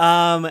top tier.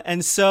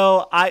 And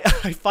so I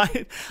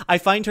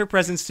find her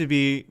presence to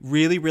be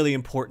really, really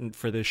important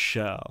for this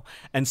show.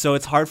 And so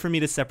it's hard for me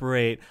to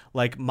separate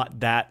like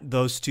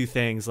those two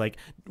things. Like,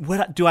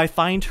 what do I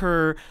find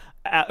her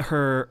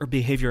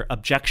behavior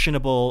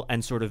objectionable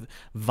and sort of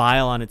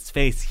vile on its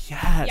face?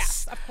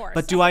 Yes, of course.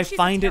 But do I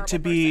find it to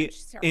be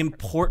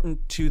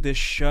important to this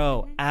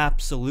show?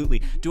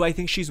 Absolutely. Do I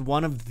think she's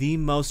one of the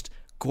most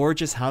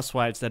gorgeous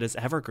housewives that has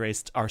ever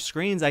graced our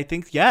screens? I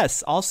think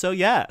yes. Also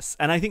yes.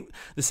 And I think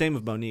the same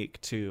of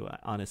Monique too,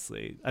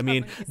 honestly. I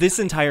mean, this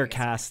entire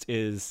cast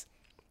is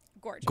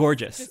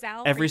gorgeous.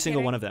 Giselle, every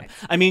single one of them.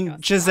 I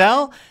mean,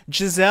 Giselle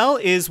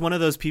is one of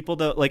those people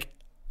that, like,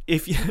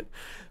 if you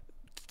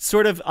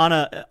sort of on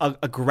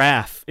a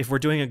graph, if we're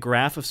doing a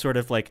graph of sort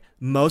of like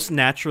most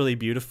naturally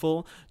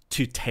beautiful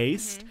to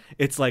taste,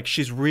 it's like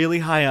she's really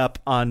high up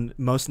on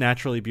most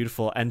naturally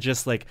beautiful, and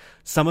just like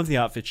some of the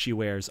outfits she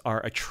wears are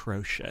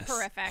atrocious.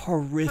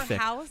 Horrific.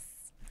 Her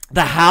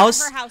the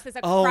house is a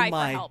oh cry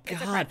my for help.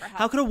 God,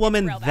 how could a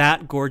woman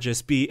that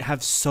gorgeous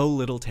have so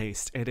little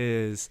taste? It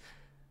is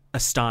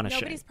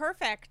astonishing. Nobody's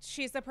perfect.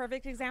 She's the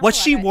perfect example. What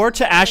she wore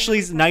to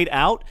Ashley's night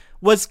out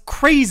was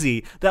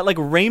crazy. That like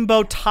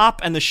rainbow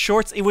top and the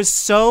shorts, it was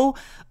so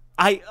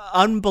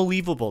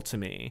unbelievable to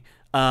me.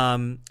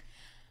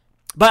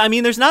 But I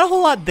mean, there's not a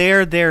whole lot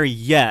there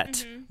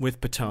yet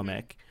with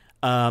Potomac.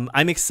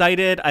 I'm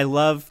excited. I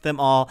love them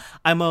all.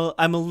 I'm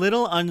a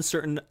little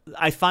uncertain.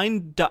 I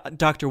find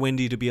Dr.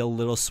 Wendy to be a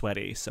little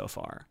sweaty so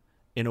far,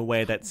 in a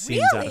way that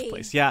seems out of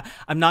place. Yeah,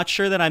 I'm not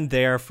sure that I'm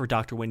there for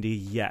Dr. Wendy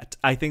yet.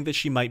 I think that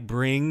she might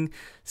bring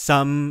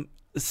something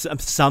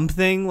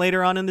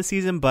later on in the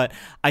season, but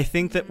I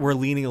think that we're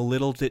leaning a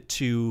little bit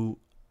too.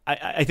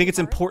 I think it's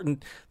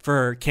important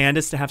for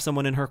Candace to have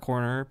someone in her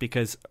corner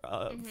because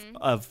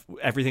of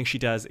everything she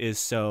does is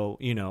so,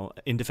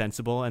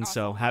 indefensible. And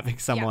so having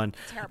someone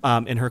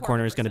in her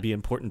corner is going to be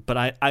important.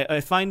 But I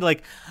find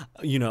like,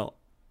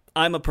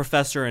 I'm a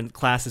professor and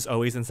class is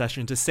always in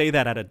session. To say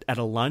that at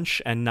a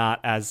lunch and not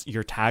as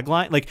your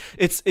tagline, like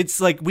it's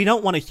like we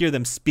don't want to hear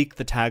them speak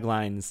the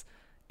taglines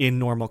in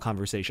normal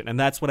conversation, and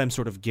that's what I'm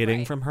sort of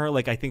getting from her.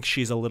 Like I think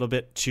she's a little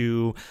bit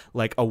too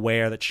like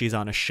aware that she's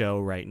on a show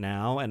right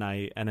now, and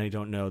I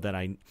don't know that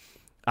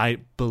I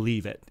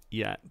believe it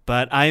yet.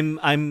 But I'm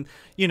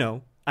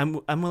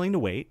willing to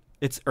wait.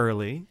 It's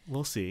early.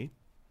 We'll see.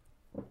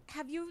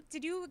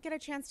 Did you get a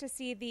chance to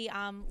see the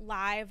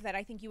live that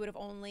I think you would have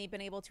only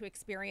been able to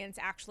experience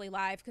actually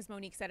live, because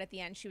Monique said at the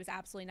end she was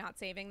absolutely not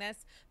saving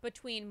this,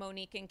 between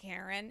Monique and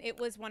Karen? It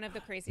was one of the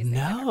craziest things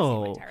I've ever seen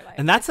in my entire life.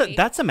 And that's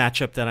a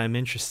matchup that I'm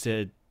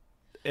interested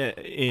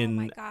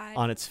in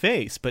on its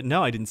face, but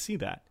no, I didn't see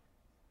that.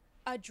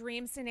 A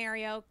dream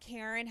scenario.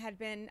 Karen had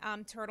been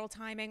turtle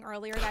timing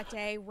earlier that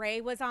day. Ray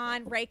was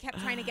on. Ray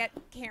kept trying to get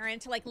Karen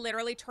to like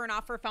literally turn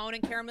off her phone,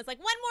 and Karen was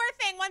like, one more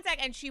thing, 1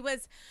 sec. And she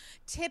was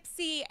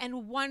tipsy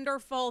and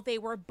wonderful. They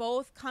were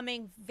both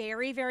coming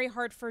very, very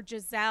hard for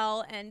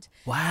Giselle, and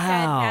said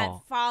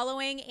that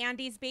following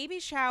Andy's baby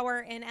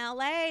shower in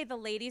LA, the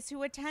ladies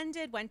who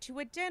attended went to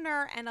a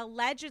dinner, and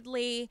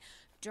allegedly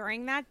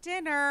during that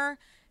dinner,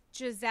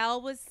 Giselle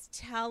was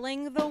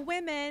telling the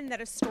women that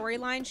a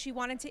storyline she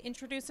wanted to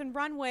introduce and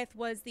run with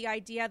was the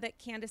idea that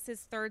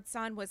Candace's third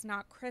son was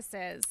not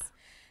Chris's.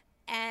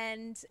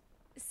 And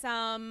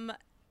some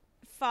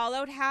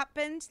followed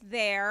happened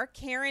there.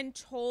 Karen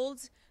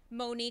told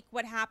Monique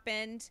what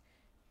happened.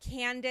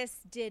 Candace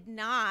did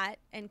not,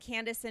 and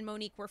Candace and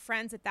Monique were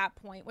friends at that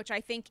point, which I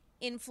think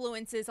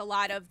influences a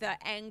lot of the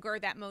anger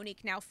that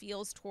Monique now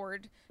feels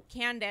toward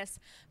Candace.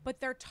 But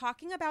they're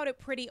talking about it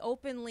pretty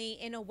openly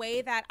in a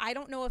way that I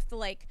don't know if the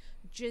like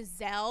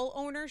Giselle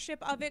ownership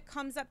of it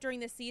comes up during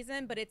the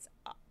season, but it's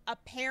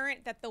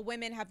apparent that the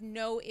women have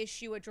no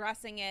issue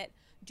addressing it,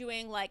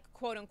 doing like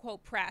quote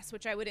unquote press,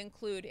 which I would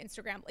include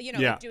Instagram,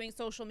 like doing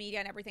social media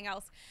and everything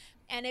else.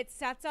 And it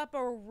sets up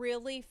a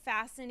really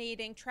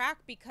fascinating track,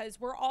 because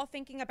we're all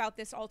thinking about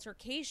this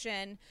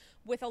altercation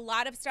with a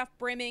lot of stuff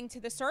brimming to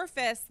the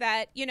surface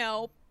that,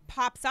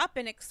 pops up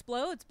and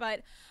explodes.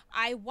 But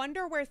I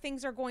wonder where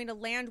things are going to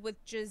land with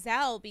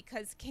Giselle,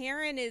 because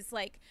Karen is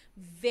like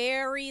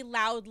very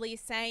loudly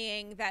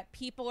saying that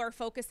people are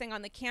focusing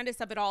on the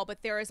Candace of it all,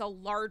 but there is a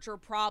larger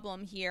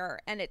problem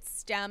here, and it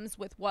stems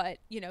with what,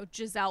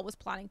 Giselle was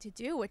planning to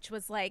do, which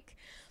was like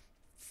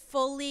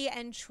fully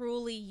and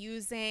truly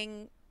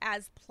using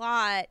as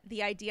plot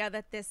the idea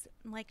that this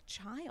like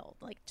child,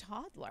 like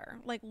toddler,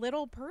 like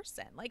little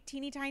person, like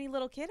teeny tiny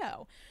little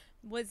kiddo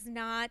was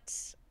not,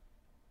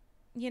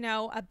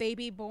 a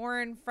baby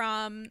born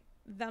from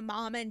the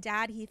mom and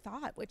dad he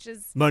thought, which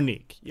is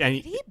Monique.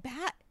 pretty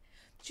bad.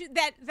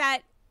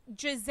 That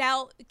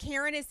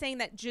Karen is saying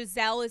that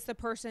Giselle is the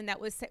person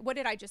that was, what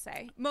did I just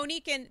say?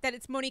 That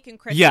it's Monique and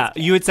Chris. Yeah,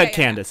 you had said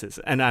Candace's,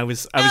 and I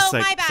was like,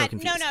 my bad. so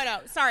confused. No.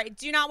 Sorry.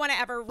 Do not want to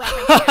ever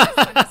reference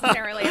Candace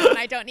unnecessarily when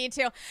I don't need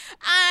to.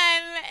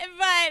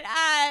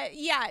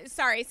 Yeah,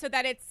 sorry. So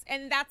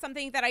that's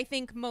something that I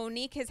think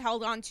Monique has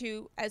held on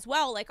to as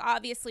well. Like,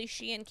 obviously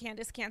she and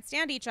Candace can't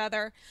stand each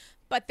other,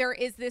 but there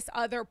is this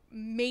other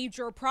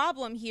major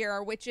problem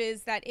here, which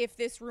is that if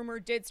this rumor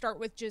did start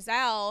with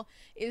Giselle,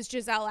 is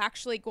Giselle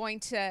actually going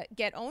to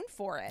get owned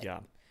for it? Yeah.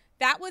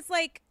 That was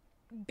like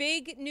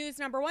big news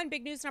number one.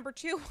 Big news number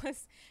two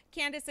was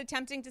Candace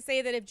attempting to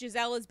say that if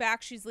Giselle is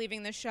back, she's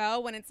leaving the show,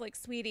 when it's like,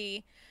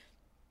 sweetie,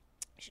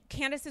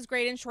 Candace is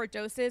great in short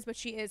doses, but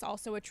she is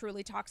also a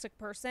truly toxic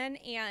person.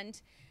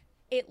 And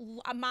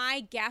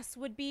my guess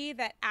would be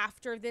that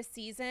after this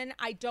season,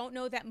 I don't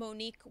know that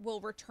Monique will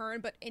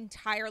return, but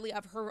entirely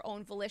of her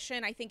own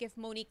volition. I think if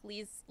Monique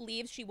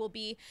leaves, she will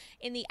be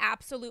in the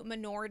absolute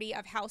minority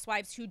of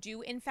housewives who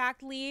do in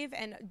fact leave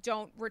and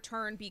don't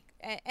return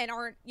and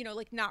aren't,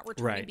 not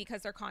returning right.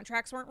 because their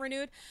contracts weren't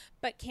renewed.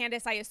 But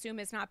Candace, I assume,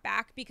 is not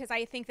back, because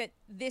I think that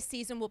this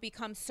season will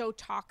become so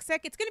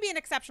toxic. It's going to be an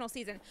exceptional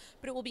season,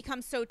 but it will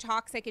become so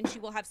toxic, and she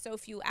will have so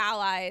few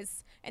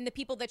allies, and the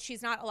people that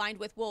she's not aligned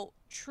with will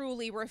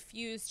truly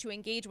refuse to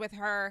engage with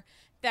her,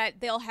 that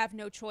they'll have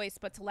no choice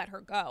but to let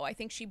her go. I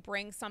think she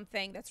brings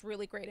something that's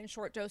really great in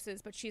short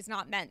doses, but she's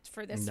not meant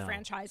for this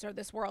franchise or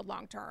this world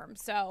long term.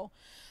 So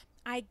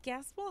I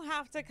guess we'll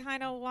have to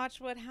kind of watch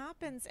what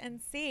happens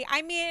and see.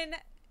 I mean,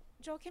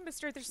 Joel Kim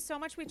Booster, there's so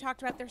much we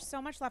talked about. There's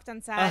so much left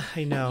unsaid.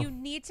 I know. You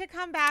need to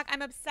come back.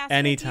 I'm obsessed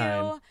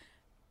Anytime. with you.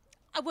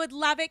 I would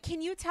love it.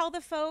 Can you tell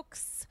the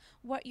folks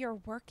what you're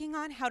working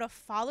on, how to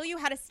follow you,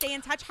 how to stay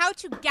in touch, how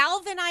to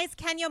galvanize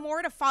Kenya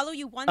Moore to follow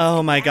you once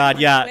Oh my God,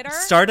 yeah. Twitter?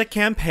 Start a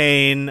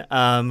campaign. Please,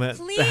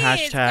 the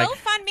hashtag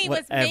GoFundMe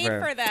was made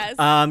for this.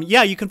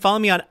 Yeah, you can follow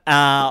me on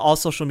all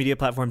social media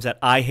platforms at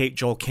I Hate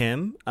Joel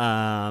Kim.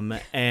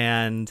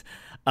 And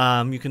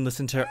you can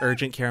listen to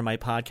Urgent Care, my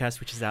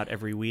podcast, which is out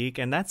every week.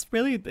 And that's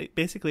really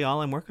basically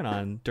all I'm working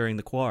on during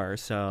the quar.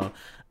 So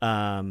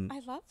I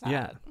love that.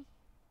 Yeah.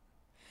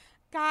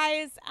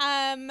 Guys,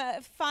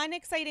 fun,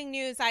 exciting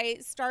news. I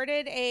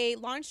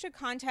launched a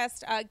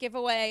contest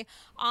giveaway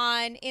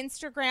on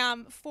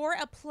Instagram for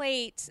a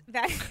plate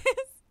that is for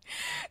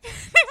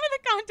the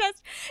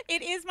contest.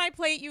 It is my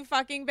plate, you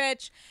fucking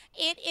bitch.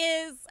 It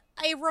is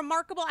a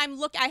remarkable, I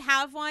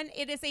have one.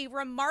 It is a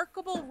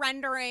remarkable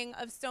rendering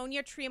of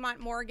Sonia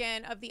Tremont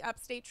Morgan of the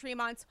upstate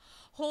Tremonts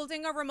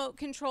holding a remote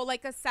control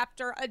like a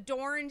scepter,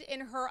 adorned in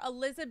her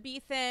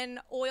Elizabethan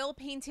oil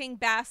painting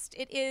best.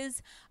 It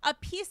is a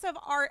piece of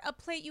art, a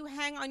plate you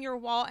hang on your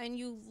wall and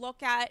you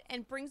look at,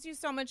 and brings you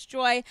so much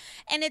joy.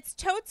 And it's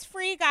totes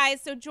free,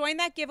 guys. So join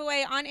that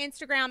giveaway on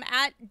Instagram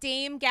at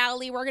Dame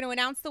Galley. We're going to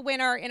announce the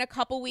winner in a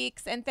couple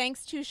weeks. And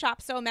thanks to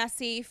Shop So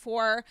Messy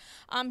for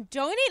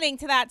donating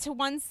to that, to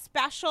one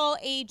special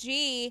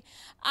AG.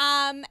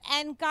 And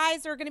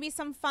guys, there are going to be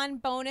some fun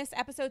bonus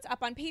episodes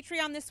up on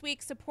Patreon this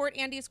week. Support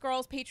Andy's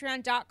Girls,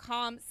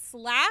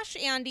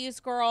 patreon.com/Andy's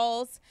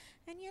Girls.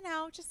 And,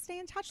 just stay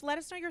in touch. Let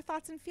us know your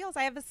thoughts and feels.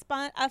 I have a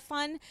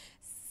fun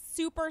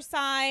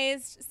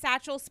super-sized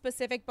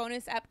satchel-specific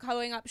bonus ep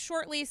going up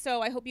shortly,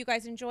 so I hope you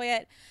guys enjoy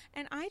it.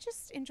 And I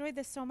just enjoyed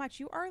this so much.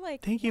 You are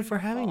like, thank you for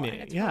having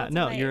me. Yeah,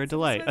 no, delight. you're a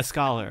delight, a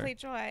scholar. Complete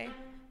joy.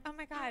 Oh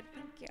my God,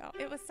 thank you.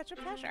 It was such a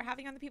pleasure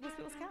having you on the People's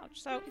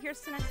Couch. So here's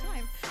to next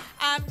time.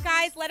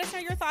 Guys, let us know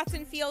your thoughts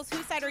and feels.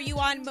 Whose side are you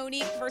on,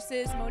 Monique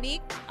versus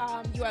Monique?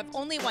 You have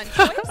only one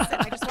choice,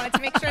 and I just wanted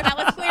to make sure that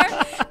was clear.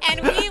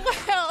 And we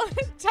will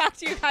talk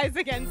to you guys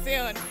again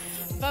soon.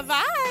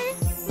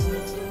 Bye-bye.